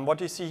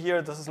 What you see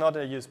here, this is not a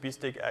USB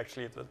stick,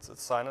 actually, it's a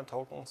signer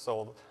token.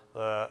 So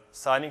the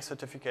signing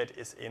certificate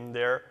is in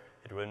there.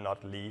 It will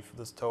not leave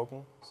this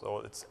token. So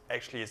it's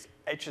actually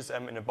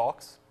HSM in a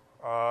box.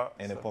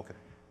 In a pocket.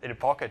 In a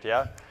pocket,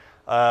 yeah.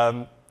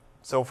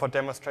 So for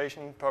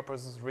demonstration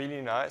purposes,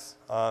 really nice.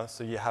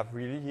 So you have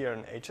really here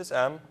an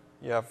HSM.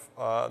 You have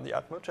the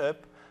Atma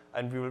chip,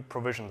 and we will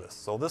provision this.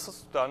 So this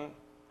is done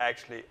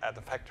actually at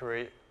the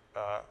factory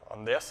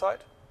on their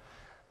side,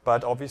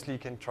 but obviously you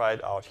can try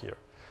it out here.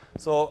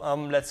 So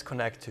let's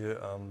connect to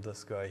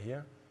this guy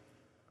here.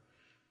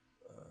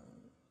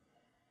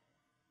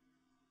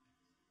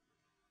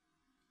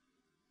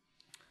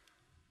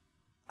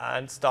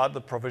 and start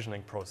the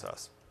provisioning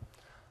process.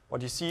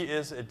 What you see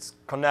is it's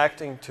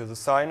connecting to the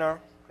signer,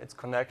 it's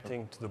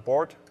connecting to the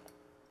board.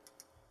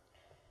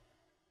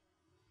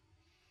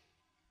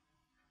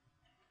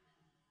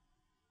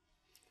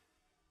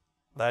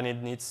 Then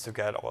it needs to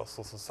get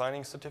also the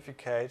signing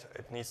certificate.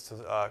 It needs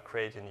to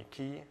create a new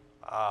key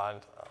and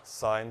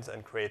signs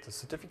and create a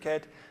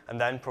certificate, and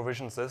then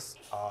provisions this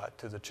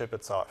to the chip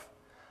itself.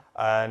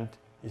 And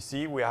you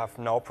see we have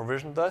now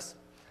provisioned this.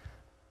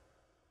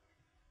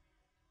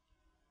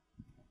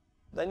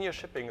 Then you're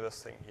shipping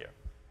this thing here.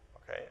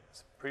 Okay,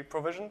 it's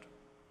pre-provisioned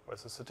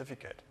with a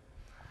certificate.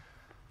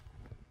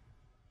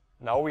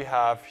 Now we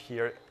have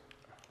here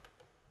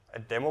a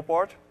demo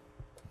board.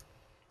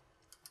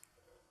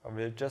 I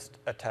will just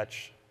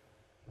attach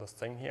this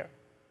thing here.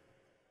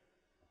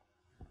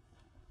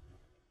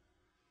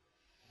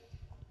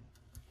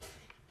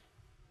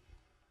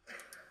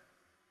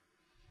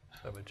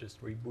 I will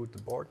just reboot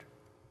the board.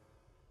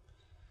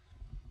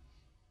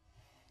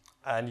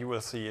 And you will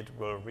see it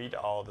will read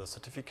out the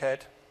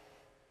certificate.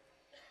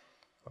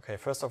 Okay,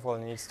 first of all,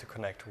 it needs to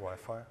connect to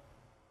Wi-Fi.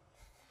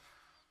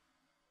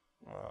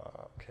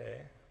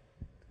 Okay,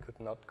 could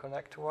not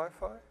connect to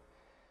Wi-Fi.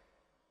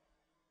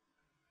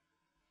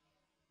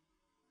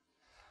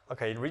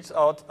 Okay, it reads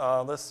out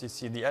this. You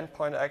see the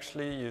endpoint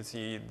actually. You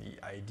see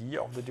the ID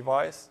of the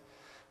device.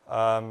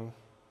 Okay,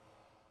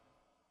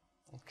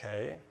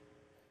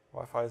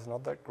 Wi-Fi is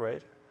not that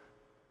great.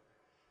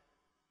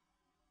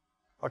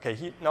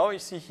 Okay, now you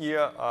see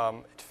here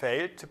it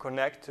failed to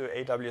connect to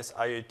AWS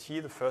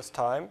IoT the first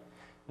time.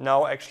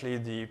 Now actually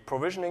the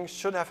provisioning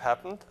should have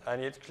happened,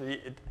 and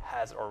actually it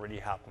has already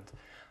happened.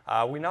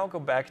 We now go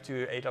back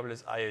to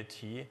AWS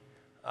IoT.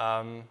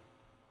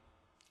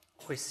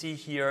 We see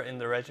here in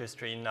the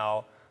registry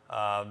now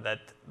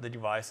that the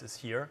device is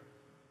here.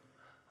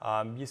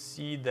 You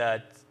see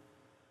that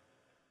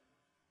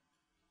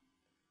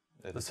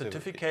the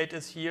certificate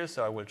is here,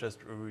 so I will just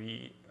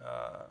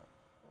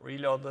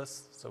reload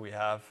this. So we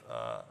have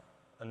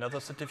another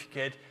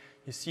certificate.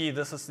 You see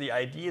this is the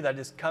ID that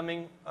is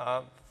coming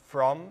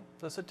from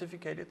the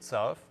certificate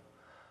itself.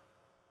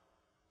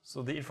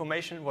 So the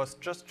information was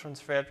just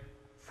transferred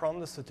from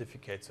the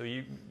certificate. So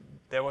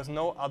there was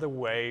no other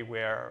way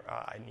where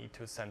I need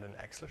to send an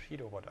Excel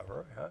sheet or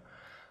whatever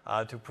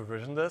to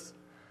provision this.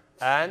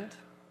 And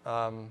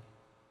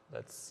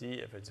let's see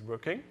if it's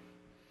working.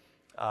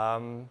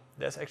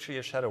 There's actually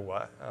a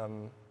shadow.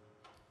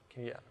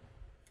 Can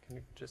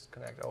you just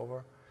connect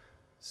over?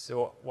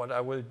 So what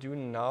I will do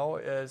now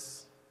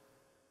is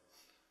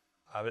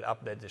I will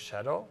update the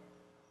shadow.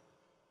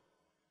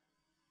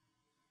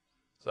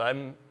 So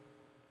I'm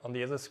on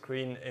the other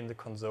screen in the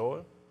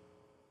console.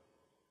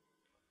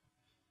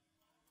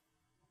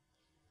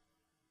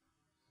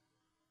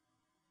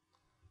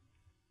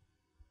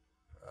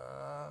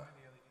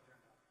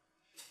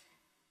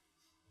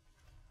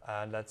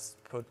 And let's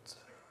put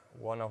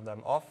one of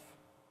them off.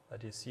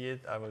 That you see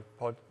it. I will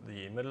put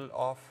the middle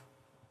off.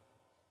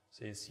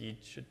 So you see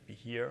it should be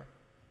here.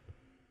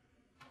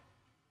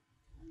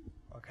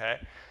 Okay.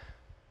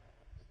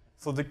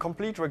 So the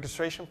complete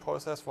registration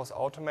process was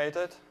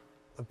automated.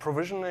 The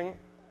provisioning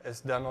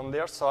is done on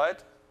their side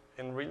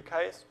in real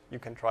case. You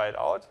can try it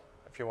out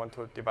if you want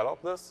to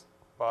develop this.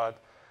 But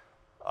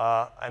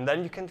and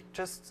then you can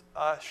just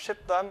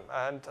ship them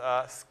and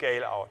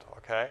scale out.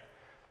 Okay.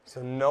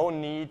 So no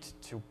need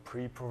to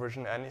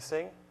pre-provision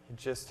anything. You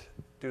just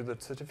do the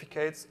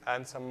certificates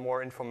and some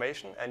more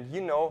information, and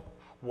you know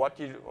what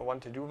you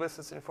want to do with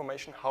this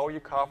information, how you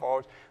carve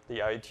out the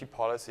IoT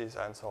policies,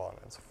 and so on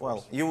and so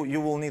forth. Well,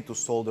 you will need to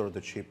solder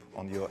the chip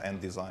on your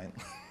end design.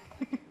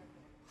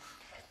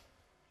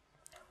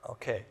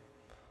 Okay.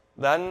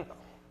 Then,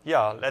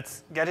 yeah,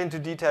 let's get into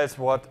details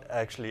what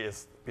actually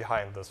is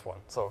behind this one.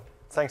 So,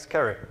 thanks,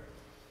 Kerry.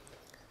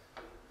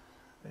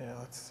 Yeah,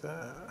 let's...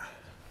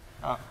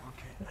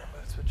 Okay.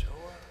 Let's switch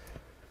over.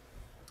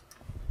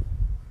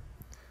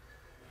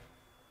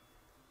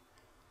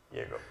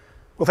 Here you go.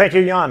 Well, thank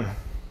you, Jan.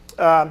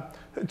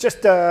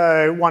 Just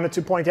wanted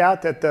to point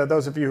out that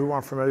those of you who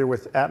aren't familiar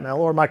with Atmel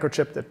or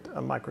Microchip, that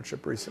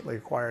Microchip recently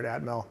acquired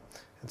Atmel.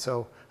 And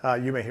so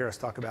you may hear us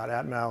talk about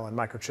Atmel and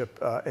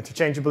Microchip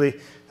interchangeably.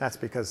 That's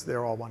because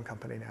they're all one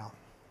company now.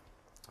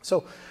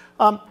 So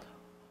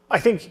I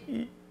think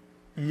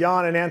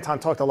Jan and Anton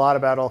talked a lot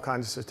about all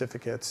kinds of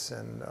certificates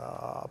and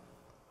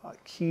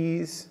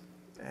keys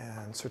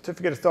and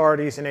certificate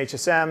authorities and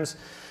HSMs.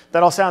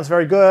 That all sounds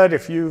very good.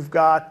 If you've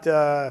got,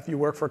 if you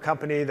work for a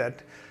company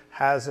that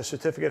has a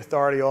certificate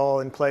authority all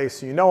in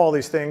place, you know all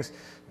these things,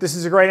 this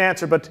is a great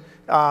answer, but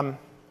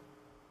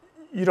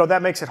you know,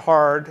 that makes it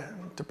hard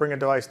to bring a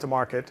device to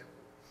market.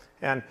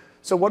 And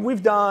so what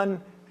we've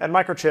done at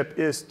Microchip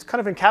is to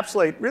kind of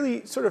encapsulate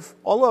really sort of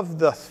all of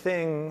the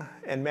thing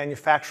and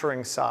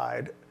manufacturing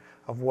side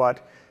of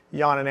what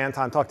Jan and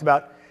Anton talked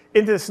about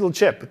into this little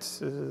chip.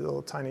 It's a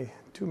little tiny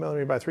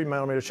 2mm by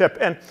 3mm chip.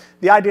 And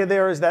the idea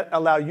there is that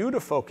allow you to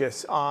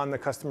focus on the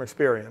customer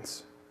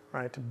experience,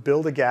 right? To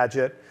build a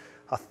gadget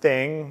a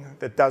thing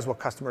that does what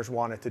customers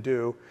want it to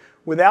do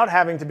without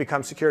having to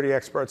become security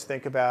experts,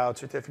 think about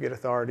certificate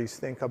authorities,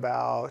 think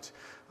about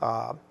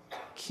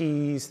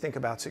keys, think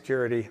about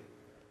security,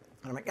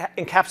 and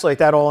encapsulate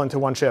that all into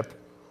one chip.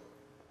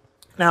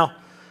 Now,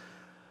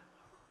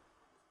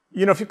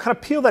 if you kind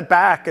of peel that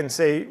back and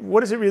say, what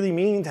does it really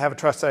mean to have a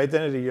trusted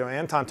identity?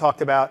 Anton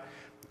talked about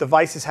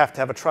devices have to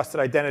have a trusted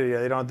identity.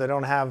 They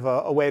don't have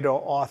a way to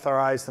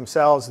authorize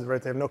themselves.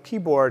 Right? They have no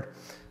keyboard.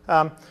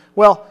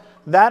 Well,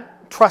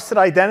 that trusted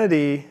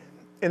identity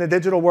in a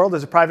digital world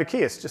is a private key.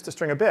 It's just a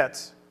string of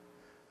bits.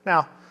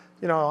 Now,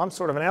 I'm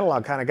sort of an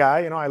analog kind of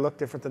guy. I look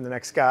different than the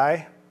next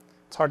guy.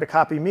 It's hard to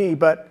copy me,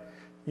 but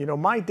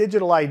my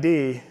digital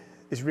ID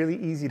is really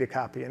easy to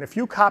copy. And if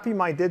you copy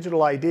my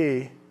digital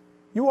ID,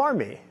 you are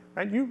me,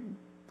 right?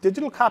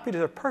 Digital copies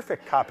are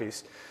perfect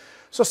copies.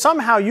 So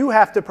somehow you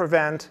have to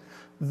prevent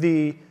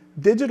the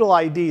digital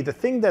ID, the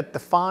thing that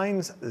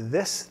defines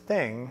this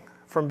thing,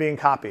 from being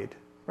copied,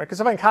 right? Because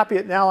if I can copy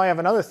it, now I have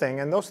another thing,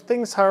 and those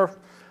things are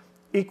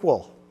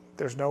equal.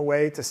 There's no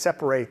way to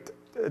separate,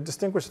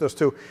 distinguish those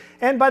two.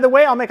 And by the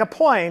way, I'll make a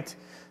point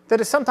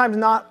that is sometimes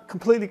not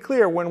completely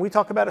clear when we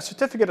talk about a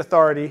certificate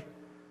authority.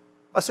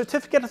 A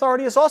certificate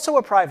authority is also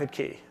a private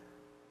key.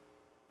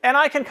 And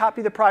I can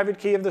copy the private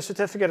key of the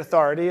certificate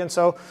authority. And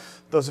so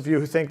those of you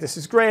who think this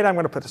is great, I'm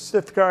going to put a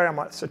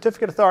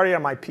certificate authority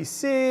on my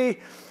PC,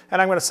 and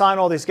I'm going to sign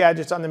all these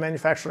gadgets on the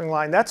manufacturing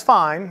line. That's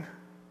fine,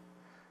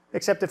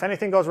 except if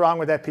anything goes wrong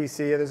with that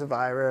PC, or there's a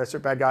virus or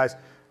bad guys,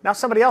 now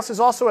somebody else is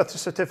also a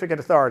certificate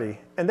authority,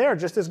 and they're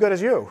just as good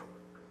as you.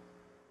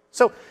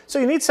 So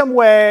you need some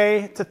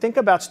way to think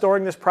about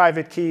storing this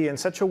private key in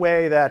such a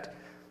way that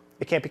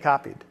it can't be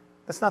copied.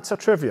 That's not so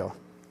trivial.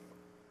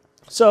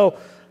 So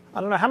I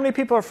don't know, how many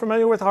people are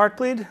familiar with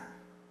Heartbleed?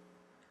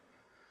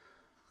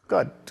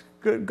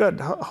 Good.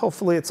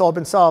 Hopefully it's all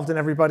been solved in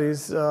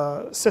everybody's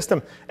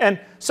system. And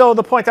so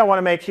the point I want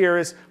to make here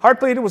is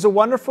Heartbleed was a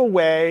wonderful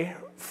way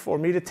for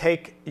me to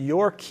take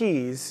your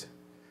keys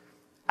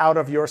out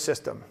of your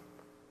system.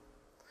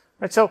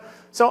 Right? So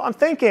I'm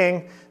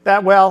thinking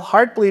that, well,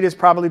 Heartbleed has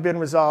probably been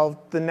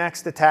resolved. The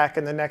next attack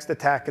and the next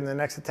attack and the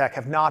next attack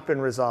have not been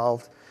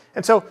resolved.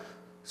 And so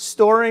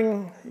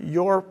storing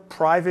your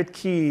private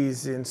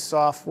keys in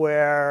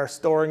software,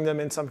 storing them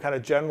in some kind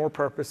of general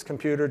purpose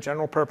computer,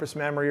 general purpose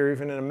memory, or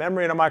even in a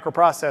memory in a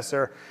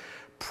microprocessor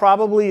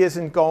probably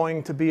isn't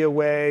going to be a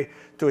way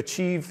to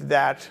achieve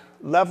that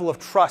level of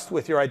trust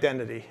with your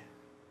identity.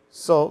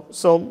 So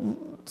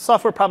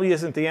software probably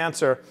isn't the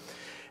answer.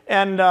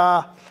 And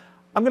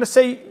I'm going to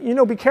say,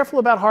 be careful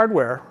about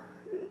hardware.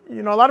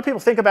 A lot of people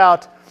think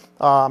about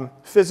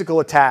physical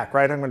attack,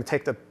 right? I'm going to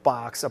take the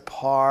box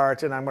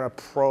apart, and I'm going to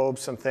probe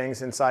some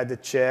things inside the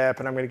chip,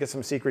 and I'm going to get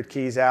some secret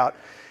keys out.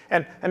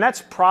 And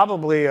that's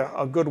probably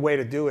a good way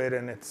to do it,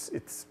 and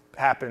it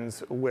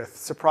happens with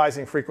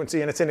surprising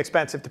frequency, and it's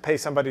inexpensive to pay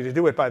somebody to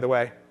do it, by the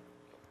way.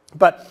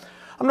 But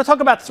I'm going to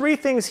talk about 3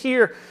 things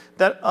here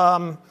that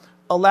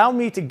allow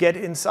me to get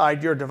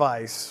inside your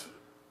device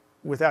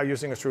without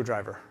using a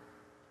screwdriver.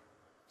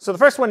 So the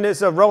first one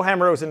is a row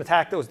hammer. It was an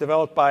attack that was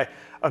developed by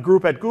a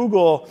group at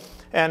Google,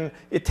 and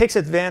it takes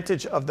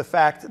advantage of the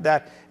fact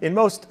that in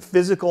most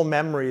physical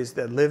memories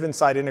that live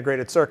inside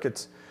integrated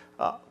circuits,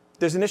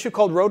 there's an issue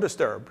called row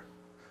disturb.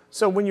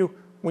 So when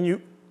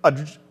you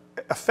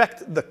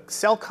affect the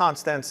cell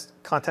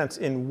contents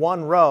in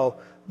one row,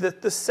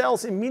 the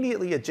cells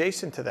immediately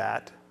adjacent to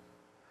that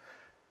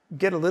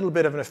get a little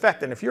bit of an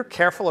effect. And if you're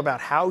careful about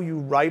how you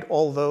write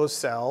all those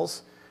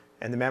cells,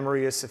 and the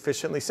memory is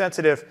sufficiently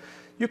sensitive,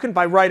 you can,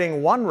 by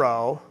writing one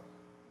row,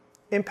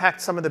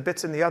 impact some of the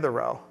bits in the other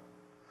row.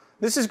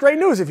 This is great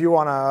news if you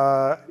want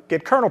to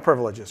get kernel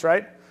privileges,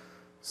 right?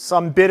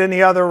 Some bit in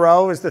the other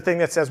row is the thing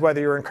that says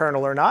whether you're in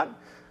kernel or not.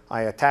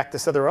 I attacked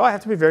this other row. I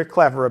have to be very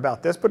clever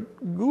about this, but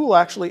Google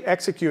actually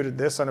executed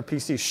this on a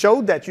PC,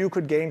 showed that you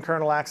could gain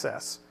kernel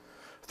access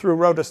through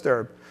row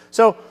disturb.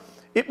 So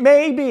it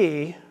may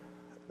be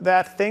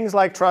that things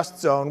like Trust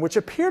Zone, which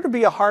appear to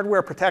be a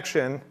hardware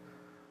protection,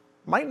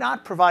 might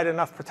not provide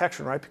enough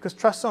protection, right? Because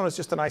Trust Zone is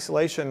just an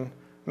isolation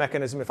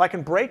mechanism. If I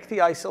can break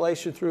the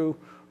isolation through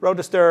row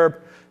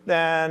disturb,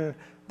 then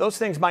those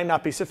things might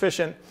not be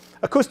sufficient.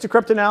 Acoustic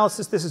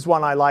cryptanalysis, this is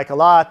one I like a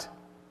lot.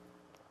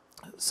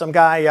 Some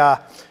guy,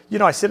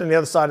 I sit on the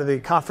other side of the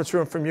conference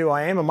room from you.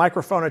 I aim a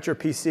microphone at your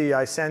PC.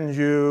 I send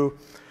you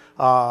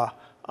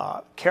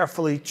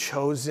carefully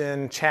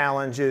chosen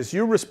challenges.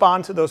 You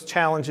respond to those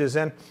challenges.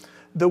 And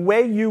the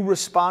way you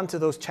respond to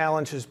those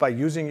challenges by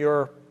using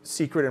your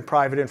secret and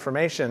private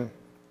information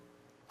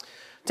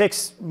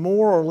takes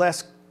more or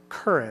less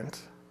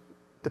current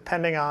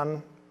depending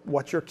on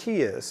what your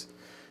key is.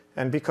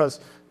 And because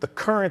the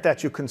current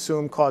that you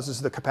consume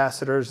causes the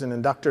capacitors and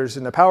inductors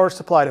in the power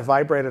supply to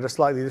vibrate at a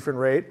slightly different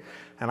rate,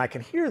 and I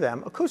can hear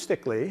them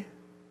acoustically,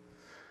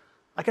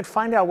 I can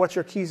find out what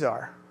your keys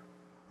are.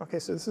 Okay,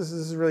 so this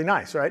is really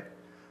nice, right?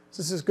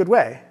 This is a good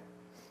way.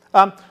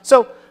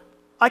 So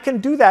I can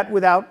do that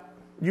without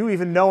you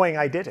even knowing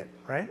I did it,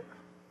 right?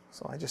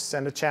 So I just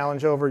send a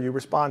challenge over, you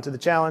respond to the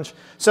challenge.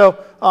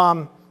 So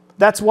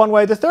That's one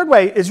way. The third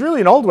way is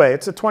really an old way.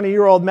 It's a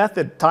 20-year-old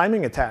method,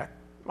 timing attack.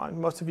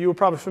 Most of you are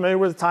probably familiar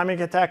with the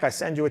timing attack. I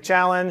send you a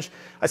challenge.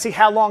 I see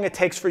how long it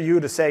takes for you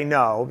to say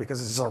no, because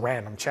this is a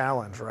random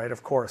challenge, right?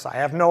 Of course, I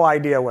have no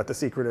idea what the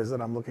secret is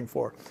that I'm looking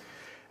for.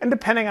 And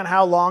depending on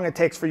how long it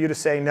takes for you to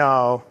say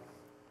no,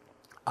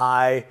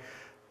 I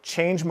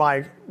change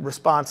my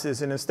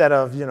responses, and instead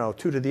of 2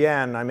 to the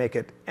n, I make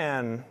it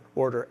n,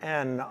 order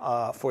n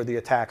for the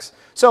attacks.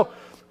 So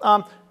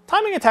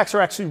timing attacks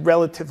are actually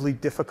relatively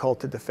difficult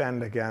to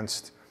defend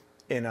against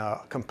in a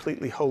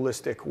completely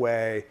holistic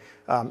way.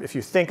 If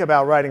you think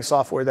about writing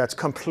software that's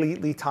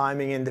completely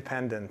timing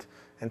independent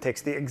and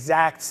takes the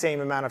exact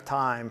same amount of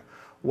time,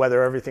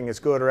 whether everything is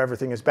good or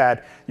everything is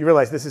bad, you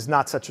realize this is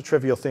not such a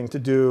trivial thing to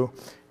do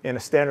in a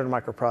standard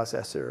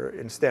microprocessor,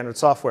 in standard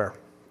software.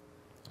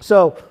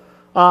 So,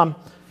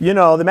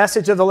 the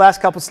message of the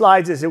last couple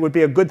slides is it would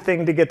be a good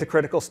thing to get the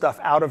critical stuff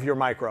out of your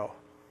micro.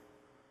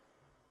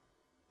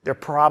 There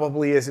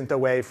probably isn't a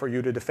way for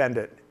you to defend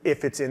it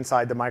if it's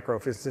inside the micro,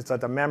 if it's inside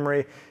the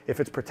memory, if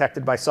it's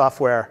protected by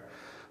software.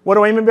 What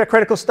do I mean by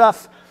critical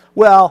stuff?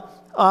 Well,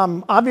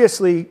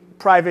 obviously,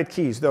 private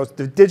keys,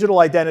 the digital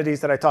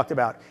identities that I talked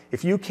about.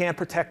 If you can't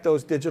protect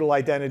those digital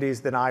identities,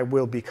 then I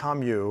will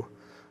become you.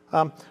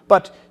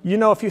 But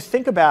if you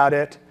think about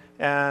it,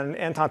 and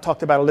Anton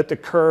talked about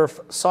elliptic curve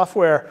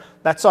software,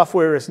 that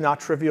software is not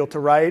trivial to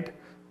write.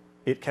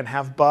 It can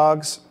have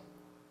bugs.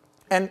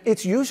 And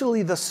it's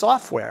usually the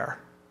software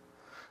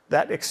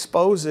that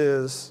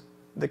exposes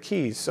the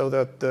keys, so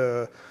that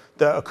the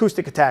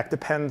acoustic attack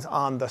depends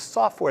on the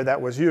software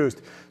that was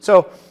used.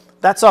 So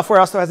that software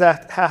also has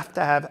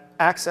to have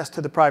access to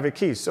the private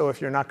keys. So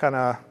if you're not going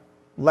to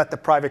let the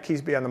private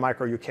keys be on the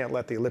micro, you can't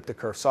let the elliptic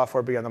curve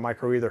software be on the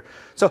micro either.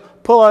 So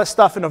pull all that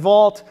stuff in a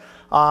vault.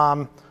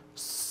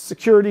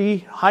 Security,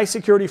 high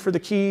security for the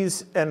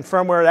keys and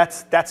firmware,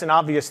 that's an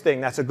obvious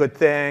thing. That's a good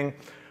thing.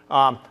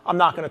 I'm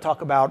not going to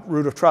talk about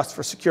root of trust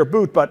for secure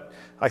boot, but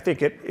I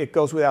think it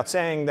goes without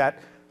saying that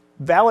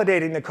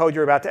validating the code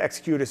you're about to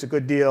execute is a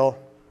good deal.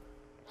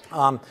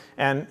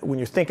 And when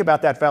you think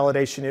about that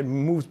validation, it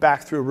moves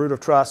back through root of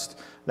trust.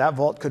 That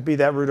vault could be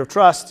that root of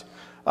trust.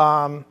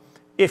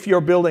 If you're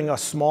building a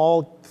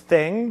small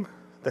thing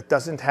that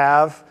doesn't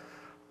have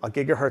a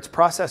gigahertz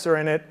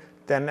processor in it,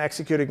 then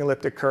executing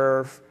elliptic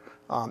curve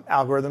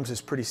algorithms is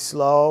pretty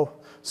slow.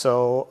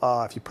 So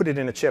if you put it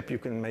in a chip, you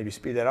can maybe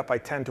speed that up by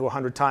 10 to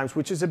 100 times,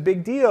 which is a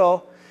big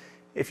deal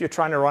if you're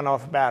trying to run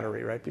off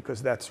battery, right?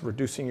 Because that's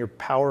reducing your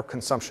power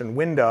consumption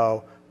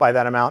window by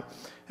that amount.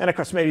 And of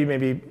course,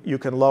 maybe you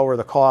can lower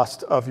the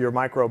cost of your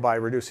micro by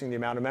reducing the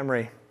amount of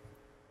memory.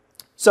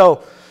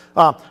 So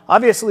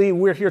obviously,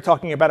 we're here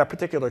talking about a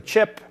particular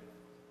chip.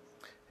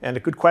 And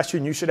a good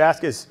question you should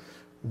ask is,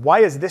 why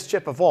is this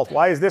chip a vault?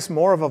 Why is this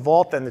more of a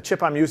vault than the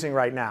chip I'm using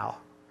right now?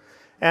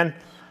 And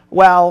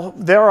well,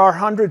 there are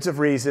hundreds of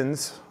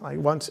reasons. I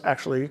once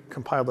actually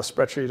compiled a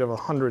spreadsheet of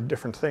 100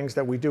 different things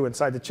that we do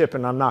inside the chip,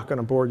 and I'm not going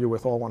to bore you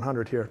with all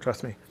 100 here,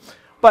 trust me.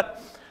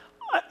 But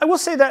I will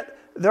say that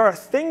there are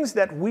things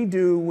that we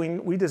do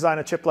when we design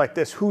a chip like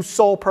this whose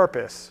sole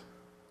purpose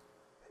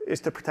is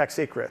to protect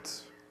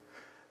secrets.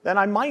 Then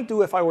I might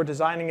do if I were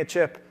designing a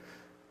chip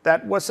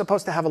that was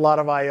supposed to have a lot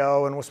of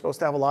I/O and was supposed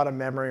to have a lot of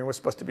memory and was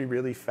supposed to be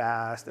really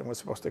fast and was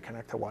supposed to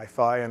connect to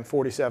Wi-Fi and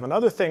 47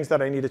 other things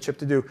that I need a chip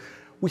to do.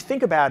 We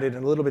think about it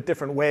in a little bit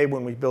different way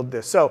when we build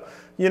this. So,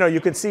 you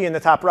can see in the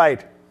top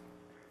right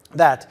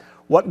that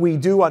what we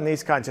do on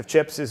these kinds of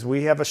chips is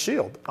we have a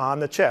shield on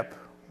the chip.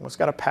 It's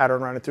got a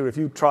pattern running through. If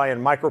you try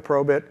and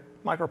microprobe it,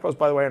 microprobes,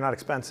 by the way, are not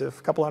expensive.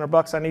 A couple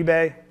 $100 on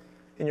eBay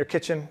in your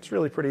kitchen. It's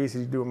really pretty easy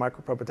to do a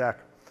microprobe attack.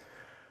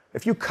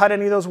 If you cut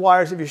any of those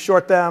wires, if you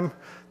short them,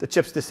 the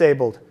chip's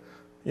disabled.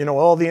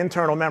 All the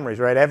internal memories,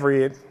 right?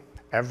 Every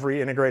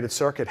integrated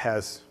circuit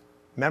has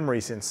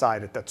memories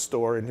inside it that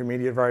store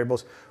intermediate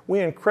variables. We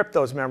encrypt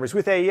those memories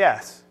with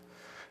AES.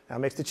 Now, it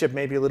makes the chip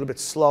maybe a little bit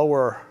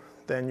slower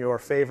than your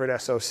favorite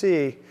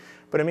SoC,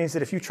 but it means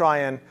that if you try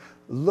and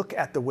look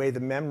at the way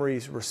the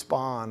memories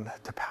respond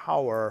to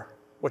power,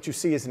 what you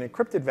see is an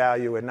encrypted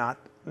value and not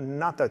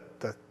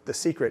the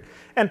secret.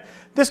 And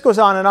this goes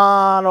on and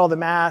on. All the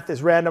math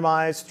is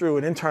randomized through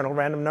an internal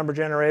random number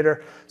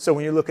generator. So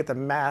when you look at the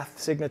math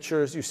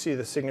signatures, you see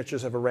the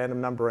signatures of a random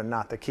number and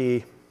not the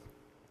key.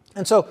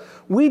 And so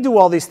we do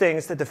all these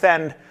things to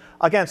defend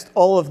against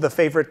all of the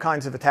favorite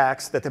kinds of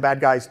attacks that the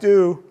bad guys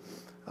do.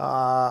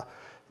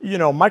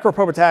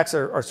 Microprobe attacks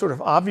are sort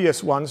of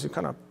obvious ones. You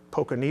kind of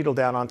poke a needle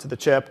down onto the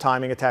chip.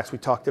 Timing attacks we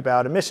talked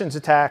about. Emissions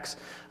attacks.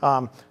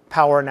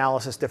 Power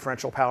analysis,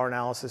 differential power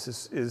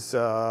analysis is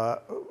the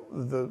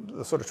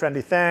sort of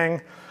trendy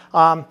thing.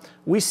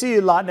 We see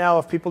a lot now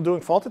of people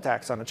doing fault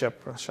attacks on a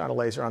chip. Shine a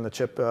laser on the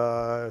chip.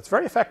 It's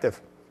very effective.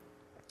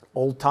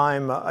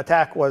 Old-time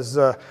attack was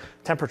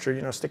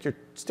temperature.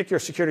 Stick your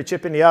security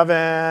chip in the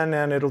oven,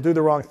 and it'll do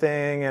the wrong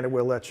thing, and it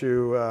will let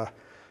you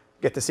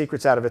get the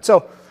secrets out of it.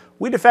 So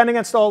we defend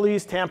against all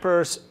these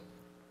tampers.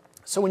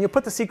 So when you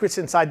put the secrets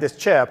inside this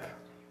chip,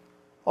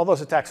 all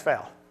those attacks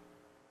fail.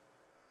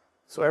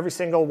 So every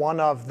single one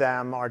of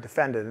them are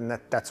defended, and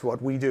that's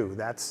what we do.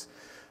 That's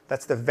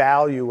That's the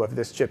value of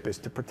this chip, is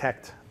to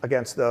protect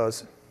against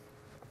those.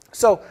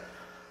 So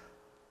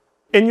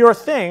in your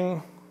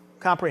thing,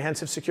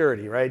 comprehensive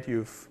security, right?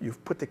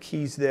 You've put the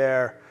keys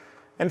there.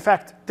 In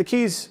fact, the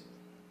keys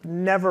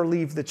never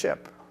leave the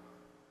chip.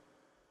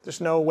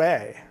 There's no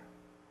way.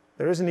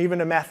 There isn't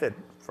even a method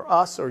for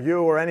us or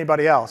you or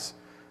anybody else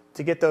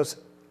to get those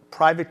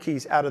private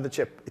keys out of the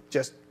chip. It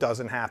just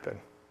doesn't happen.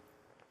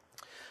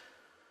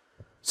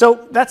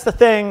 So that's the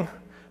thing.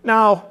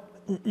 Now,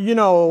 you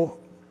know,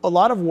 a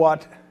lot of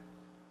what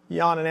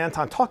Jan and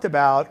Anton talked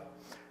about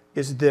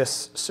is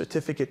this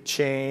certificate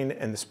chain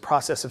and this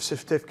process of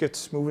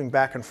certificates moving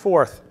back and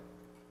forth.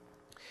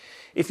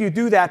 If you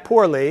do that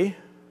poorly,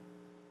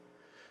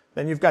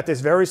 then you've got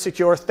this very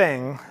secure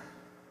thing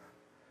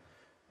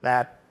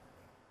that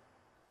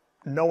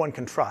no one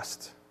can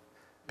trust.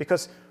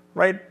 Because,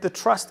 right, the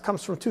trust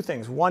comes from two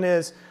things. One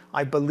is,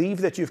 I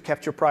believe that you've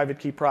kept your private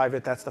key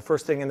private. That's the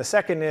first thing. And the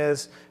second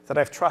is that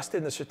I've trust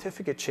in the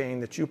certificate chain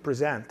that you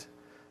present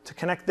to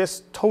connect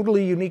this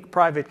totally unique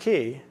private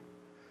key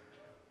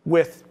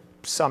with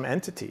some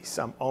entity,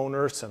 some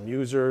owner, some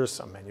user,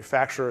 some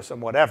manufacturer, some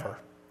whatever.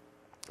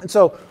 And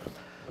so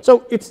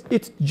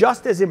it's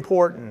just as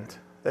important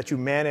that you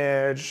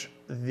manage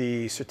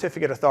the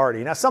certificate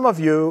authority. Now, some of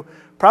you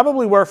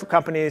probably work for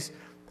companies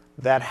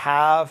that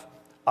have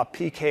a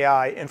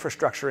PKI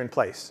infrastructure in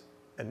place.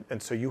 And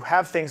so you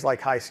have things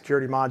like high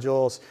security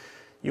modules,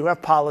 you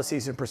have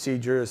policies and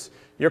procedures,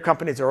 your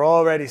companies are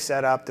already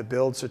set up to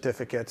build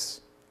certificates.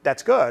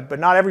 That's good, but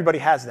not everybody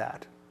has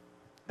that.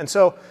 And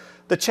so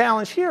the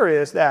challenge here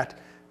is that,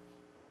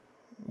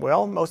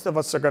 well, most of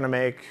us are going to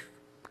make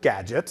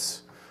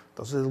gadgets.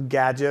 Those little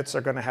gadgets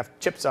are going to have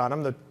chips on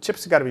them. The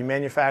chips have got to be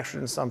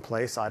manufactured in some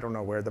place. I don't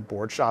know where the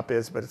board shop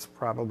is, but it's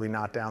probably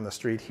not down the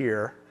street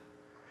here.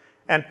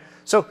 And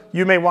so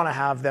you may want to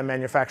have them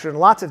manufactured in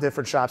lots of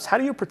different shops. How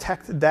do you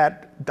protect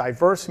that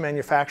diverse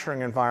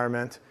manufacturing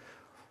environment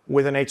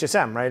with an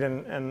HSM, right?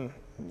 And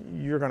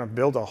you're going to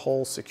build a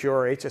whole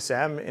secure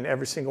HSM in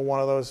every single one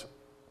of those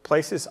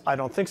places? I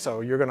don't think so.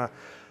 You're going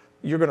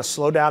to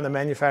slow down the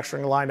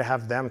manufacturing line to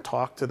have them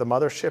talk to the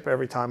mothership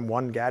every time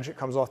one gadget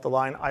comes off the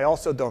line. I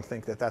also don't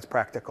think that that's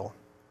practical.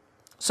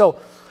 So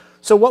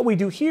what we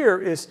do here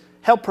is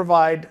help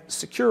provide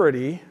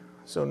security.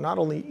 So not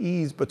only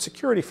ease, but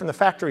security from the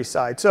factory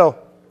side. So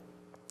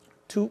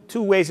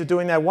two ways of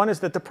doing that. One is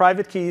that the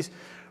private keys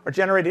are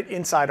generated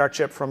inside our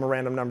chip from a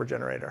random number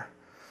generator.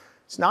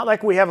 It's not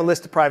like we have a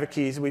list of private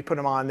keys, we put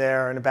them on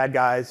there, and the bad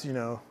guys, you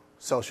know,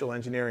 social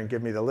engineering,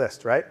 give me the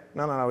list, right?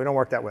 No, we don't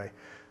work that way.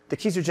 The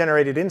keys are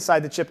generated inside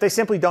the chip. They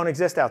simply don't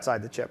exist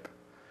outside the chip.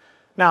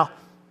 Now,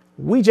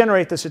 we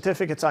generate the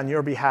certificates on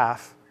your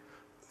behalf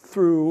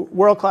through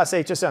world-class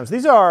HSMs.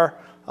 These are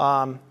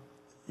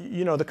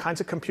you know, the kinds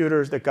of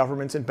computers that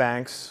governments and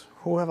banks,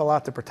 who have a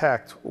lot to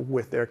protect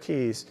with their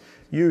keys,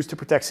 use to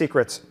protect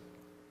secrets.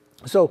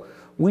 So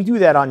we do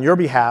that on your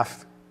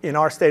behalf in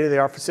our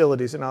state-of-the-art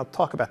facilities, and I'll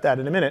talk about that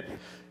in a minute.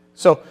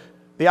 So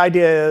the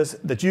idea is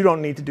that you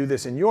don't need to do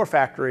this in your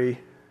factory,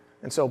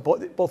 and so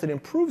both it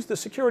improves the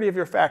security of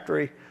your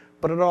factory,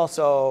 but it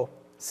also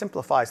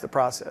simplifies the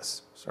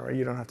process. Sorry,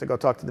 you don't have to go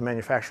talk to the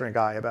manufacturing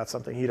guy about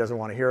something he doesn't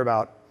want to hear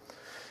about.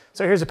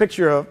 So here's a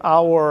picture of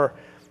our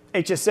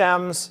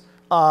HSMs.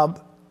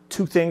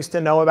 Two things to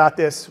know about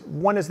this.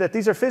 One is that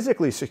these are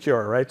physically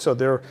secure, right? So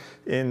they're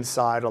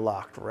inside a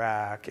locked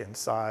rack,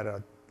 inside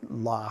a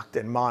locked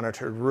and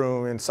monitored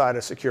room, inside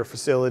a secure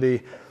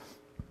facility.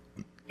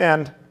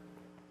 And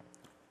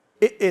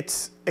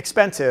it's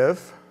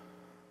expensive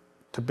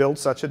to build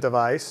such a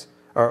device,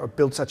 or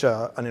build such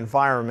an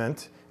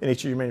environment in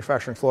each of your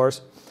manufacturing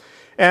floors.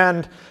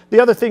 And the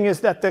other thing is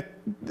that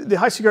the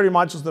high security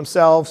modules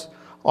themselves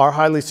are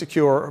highly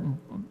secure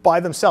by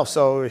themselves.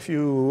 So if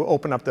you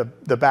open up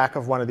the back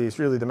of one of these,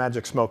 really the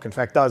magic smoke, in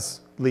fact,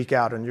 does leak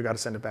out, and you've got to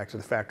send it back to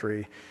the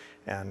factory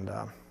and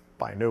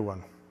buy a new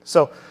one.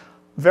 So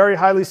very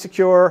highly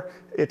secure.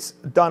 It's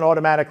done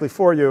automatically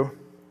for you.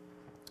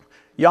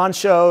 Jan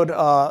showed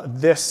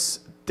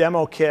this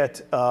demo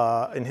kit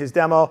in his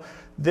demo.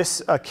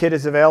 This kit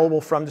is available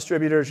from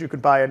distributors. You can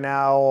buy it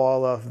now.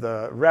 All of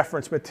the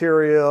reference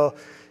material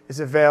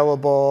is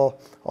available.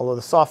 All of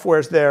the software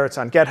is there. It's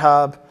on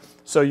GitHub.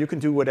 So you can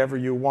do whatever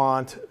you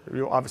want.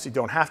 You obviously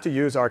don't have to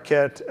use our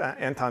kit,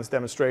 Anton's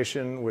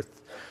demonstration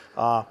with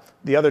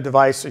the other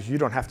device. You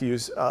don't have to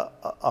use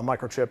a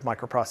microchip,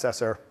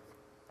 microprocessor.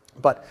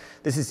 But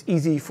this is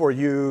easy for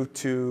you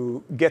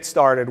to get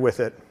started with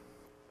it.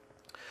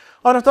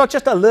 I want to talk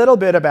just a little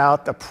bit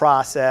about the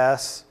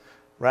process,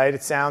 right?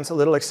 It sounds a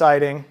little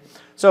exciting.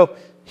 So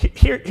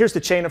here's the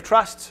chain of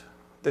trust.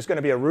 There's going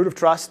to be a root of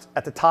trust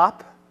at the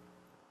top.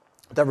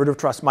 That root of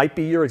trust might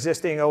be your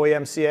existing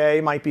OEM CA,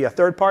 might be a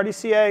third-party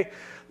CA.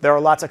 There are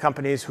lots of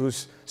companies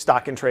whose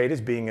stock in trade is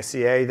being a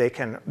CA. They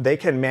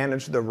can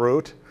manage the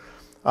root.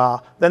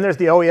 Then there's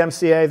the OEM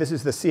CA. This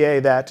is the CA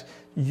that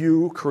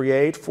you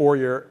create for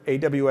your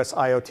AWS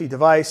IoT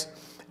device.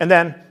 And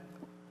then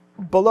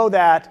below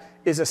that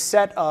is a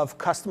set of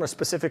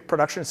customer-specific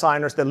production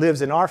signers that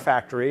lives in our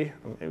factory.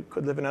 It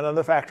could live in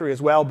another factory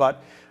as well,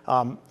 but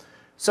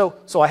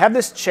so I have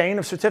this chain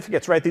of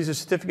certificates, right? These are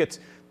certificates.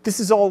 This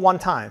is all one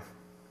time,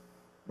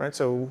 right?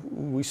 So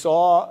we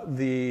saw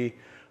the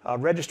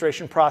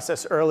registration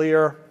process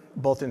earlier,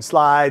 both in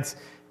slides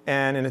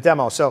and in a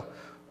demo. So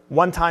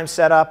one-time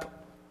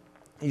setup.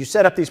 You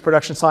set up these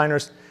production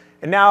signers,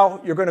 and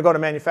now you're going to go to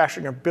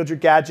manufacturing and build your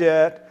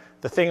gadget.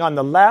 The thing on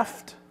the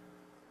left,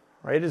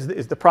 right,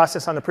 is the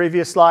process on the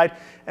previous slide,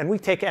 and we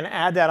take and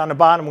add that on the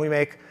bottom. We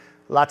make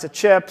lots of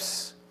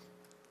chips,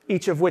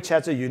 each of which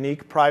has a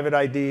unique private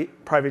ID,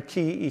 private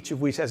key, each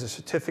of which has a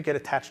certificate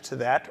attached to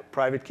that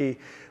private key.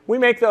 We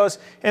make those,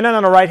 and then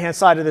on the right-hand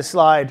side of this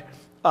slide,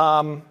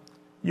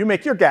 you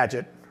make your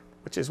gadget,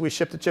 which is we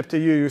ship the chip to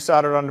you, you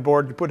solder it on the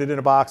board, you put it in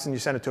a box, and you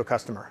send it to a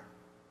customer.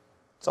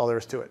 That's all there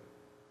is to it.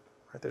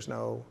 Right? There's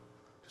no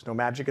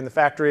magic in the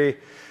factory.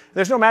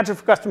 There's no magic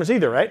for customers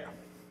either, right?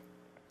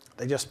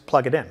 They just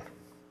plug it in.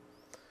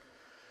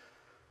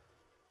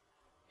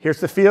 Here's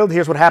the field.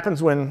 Here's what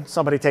happens when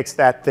somebody takes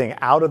that thing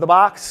out of the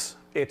box.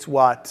 It's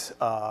what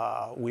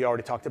we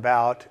already talked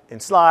about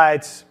in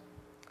slides.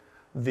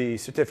 The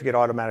certificate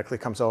automatically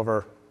comes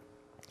over,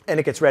 and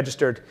it gets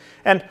registered.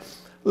 And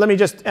let me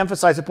just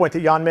emphasize the point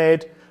that Jan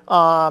made.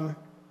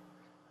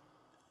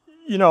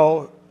 You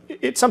know,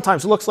 it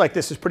sometimes looks like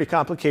this is pretty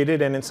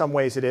complicated, and in some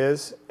ways it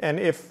is. And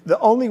if the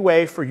only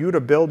way for you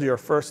to build your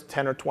first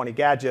 10 or 20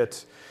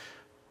 gadgets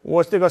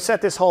was to go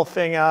set this whole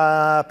thing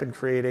up and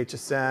create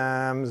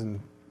HSMs and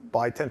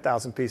buy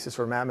 10,000 pieces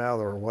from Atmel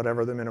or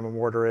whatever the minimum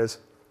order is,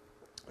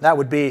 that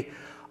would be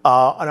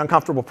an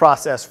uncomfortable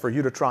process for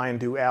you to try and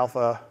do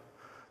alpha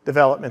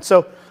development.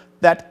 So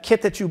that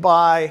kit that you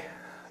buy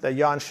that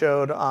Jan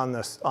showed on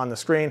the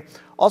screen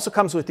also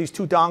comes with these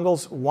two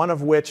dongles, one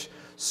of which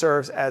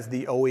serves as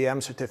the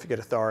OEM certificate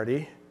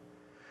authority,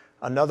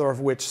 another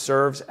of which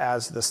serves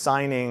as the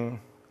signing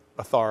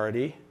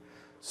authority.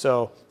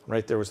 So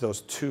right there was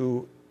those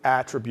two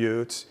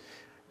attributes.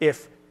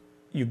 If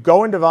you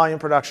go into volume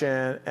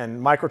production and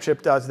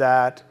Microchip does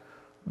that,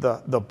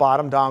 the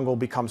bottom dongle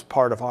becomes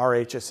part of our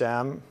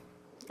HSM,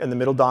 and the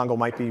middle dongle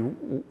might be,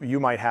 you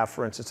might have,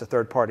 for instance, a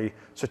third-party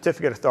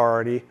certificate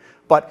authority.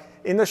 But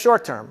in the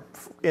short term,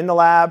 in the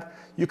lab,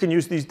 you can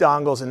use these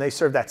dongles, and they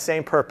serve that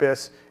same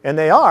purpose. And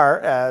they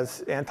are,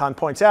 as Anton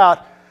points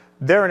out,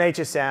 they're an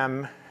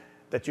HSM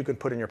that you can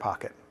put in your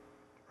pocket.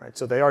 Right?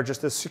 So they are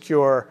just as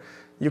secure.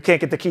 You can't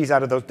get the keys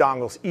out of those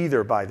dongles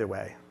either, by the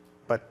way.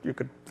 But you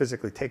could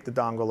physically take the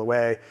dongle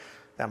away.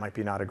 That might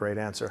be not a great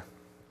answer.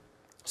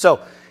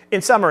 So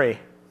in summary,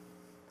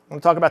 I'm going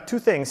to talk about two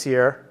things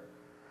here.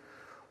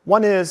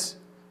 One is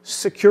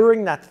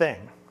securing that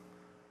thing.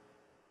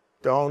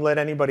 Don't let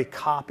anybody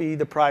copy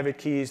the private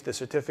keys, the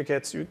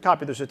certificates. You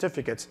copy the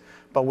certificates,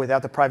 but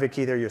without the private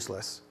key, they're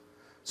useless.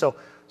 So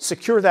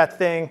secure that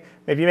thing.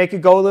 Maybe make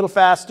it go a little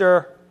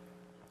faster,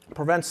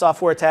 prevent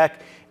software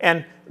attack.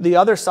 And the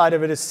other side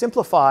of it is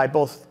simplify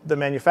both the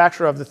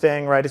manufacture of the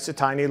thing, right? It's a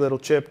tiny little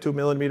chip, 2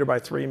 millimeter by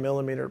 3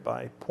 millimeter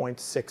by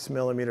 0.6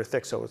 millimeter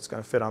thick, so it's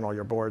going to fit on all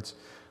your boards.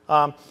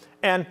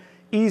 And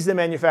ease the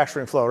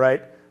manufacturing flow,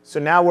 right? So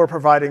now we're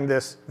providing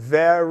this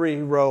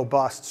very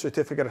robust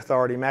certificate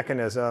authority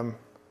mechanism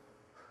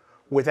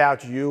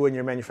without you and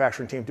your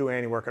manufacturing team doing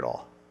any work at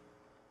all.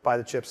 Buy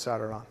the chips,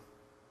 solder on.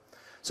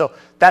 So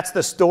that's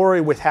the story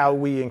with how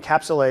we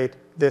encapsulate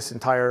this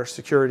entire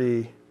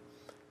security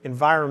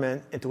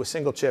environment into a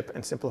single chip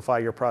and simplify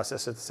your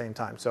process at the same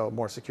time. So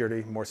more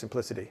security, more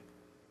simplicity.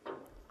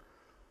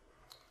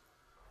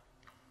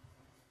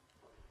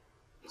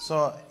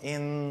 So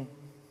in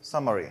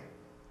summary,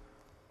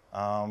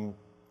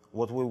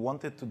 what we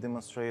wanted to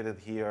demonstrate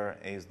here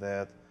is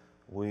that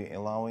we're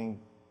allowing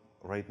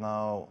right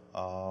now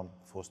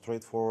for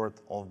straightforward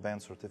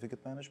off-band certificate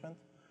management.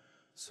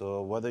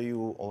 So whether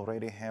you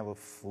already have a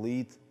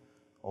fleet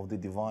of the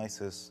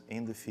devices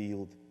in the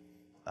field,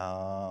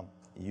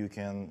 you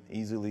can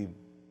easily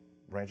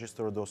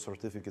register those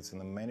certificates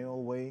in a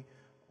manual way,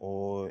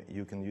 or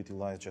you can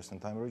utilize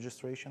just-in-time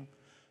registration.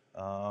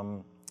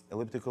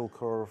 Elliptical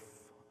curve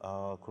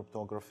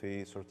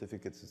cryptography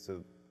certificates is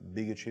a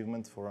big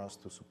achievement for us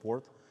to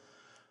support.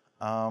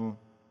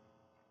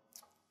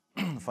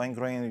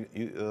 Fine-grained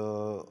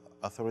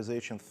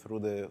authorization through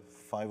the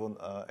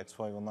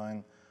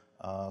X509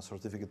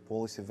 certificate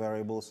policy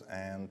variables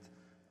and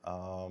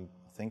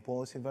think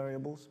policy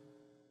variables.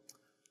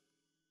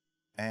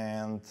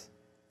 And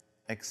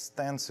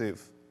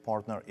extensive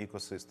partner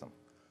ecosystem.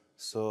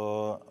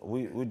 So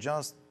we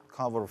just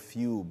cover a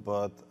few,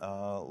 but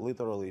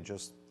literally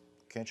just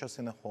catch us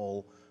in a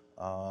hall,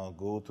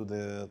 go to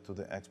the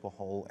expo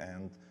hall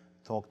and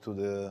talk to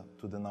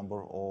the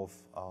number of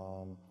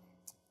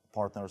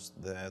partners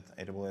that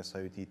AWS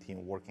IoT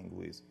team working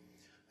with.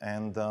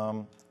 And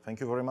thank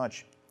you very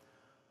much.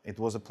 It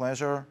was a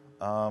pleasure.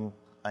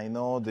 I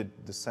know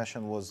that the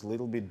session was a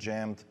little bit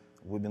jammed.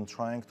 We've been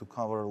trying to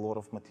cover a lot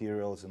of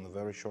materials in a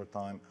very short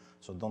time,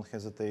 so don't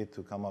hesitate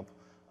to come up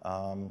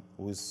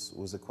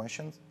with the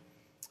questions.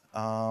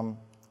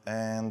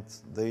 and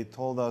they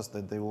told us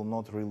that they will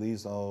not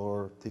release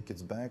our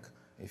tickets back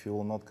if you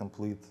will not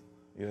complete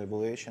your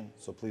evaluation.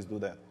 So please do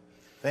that.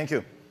 Thank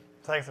you.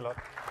 Thanks a lot.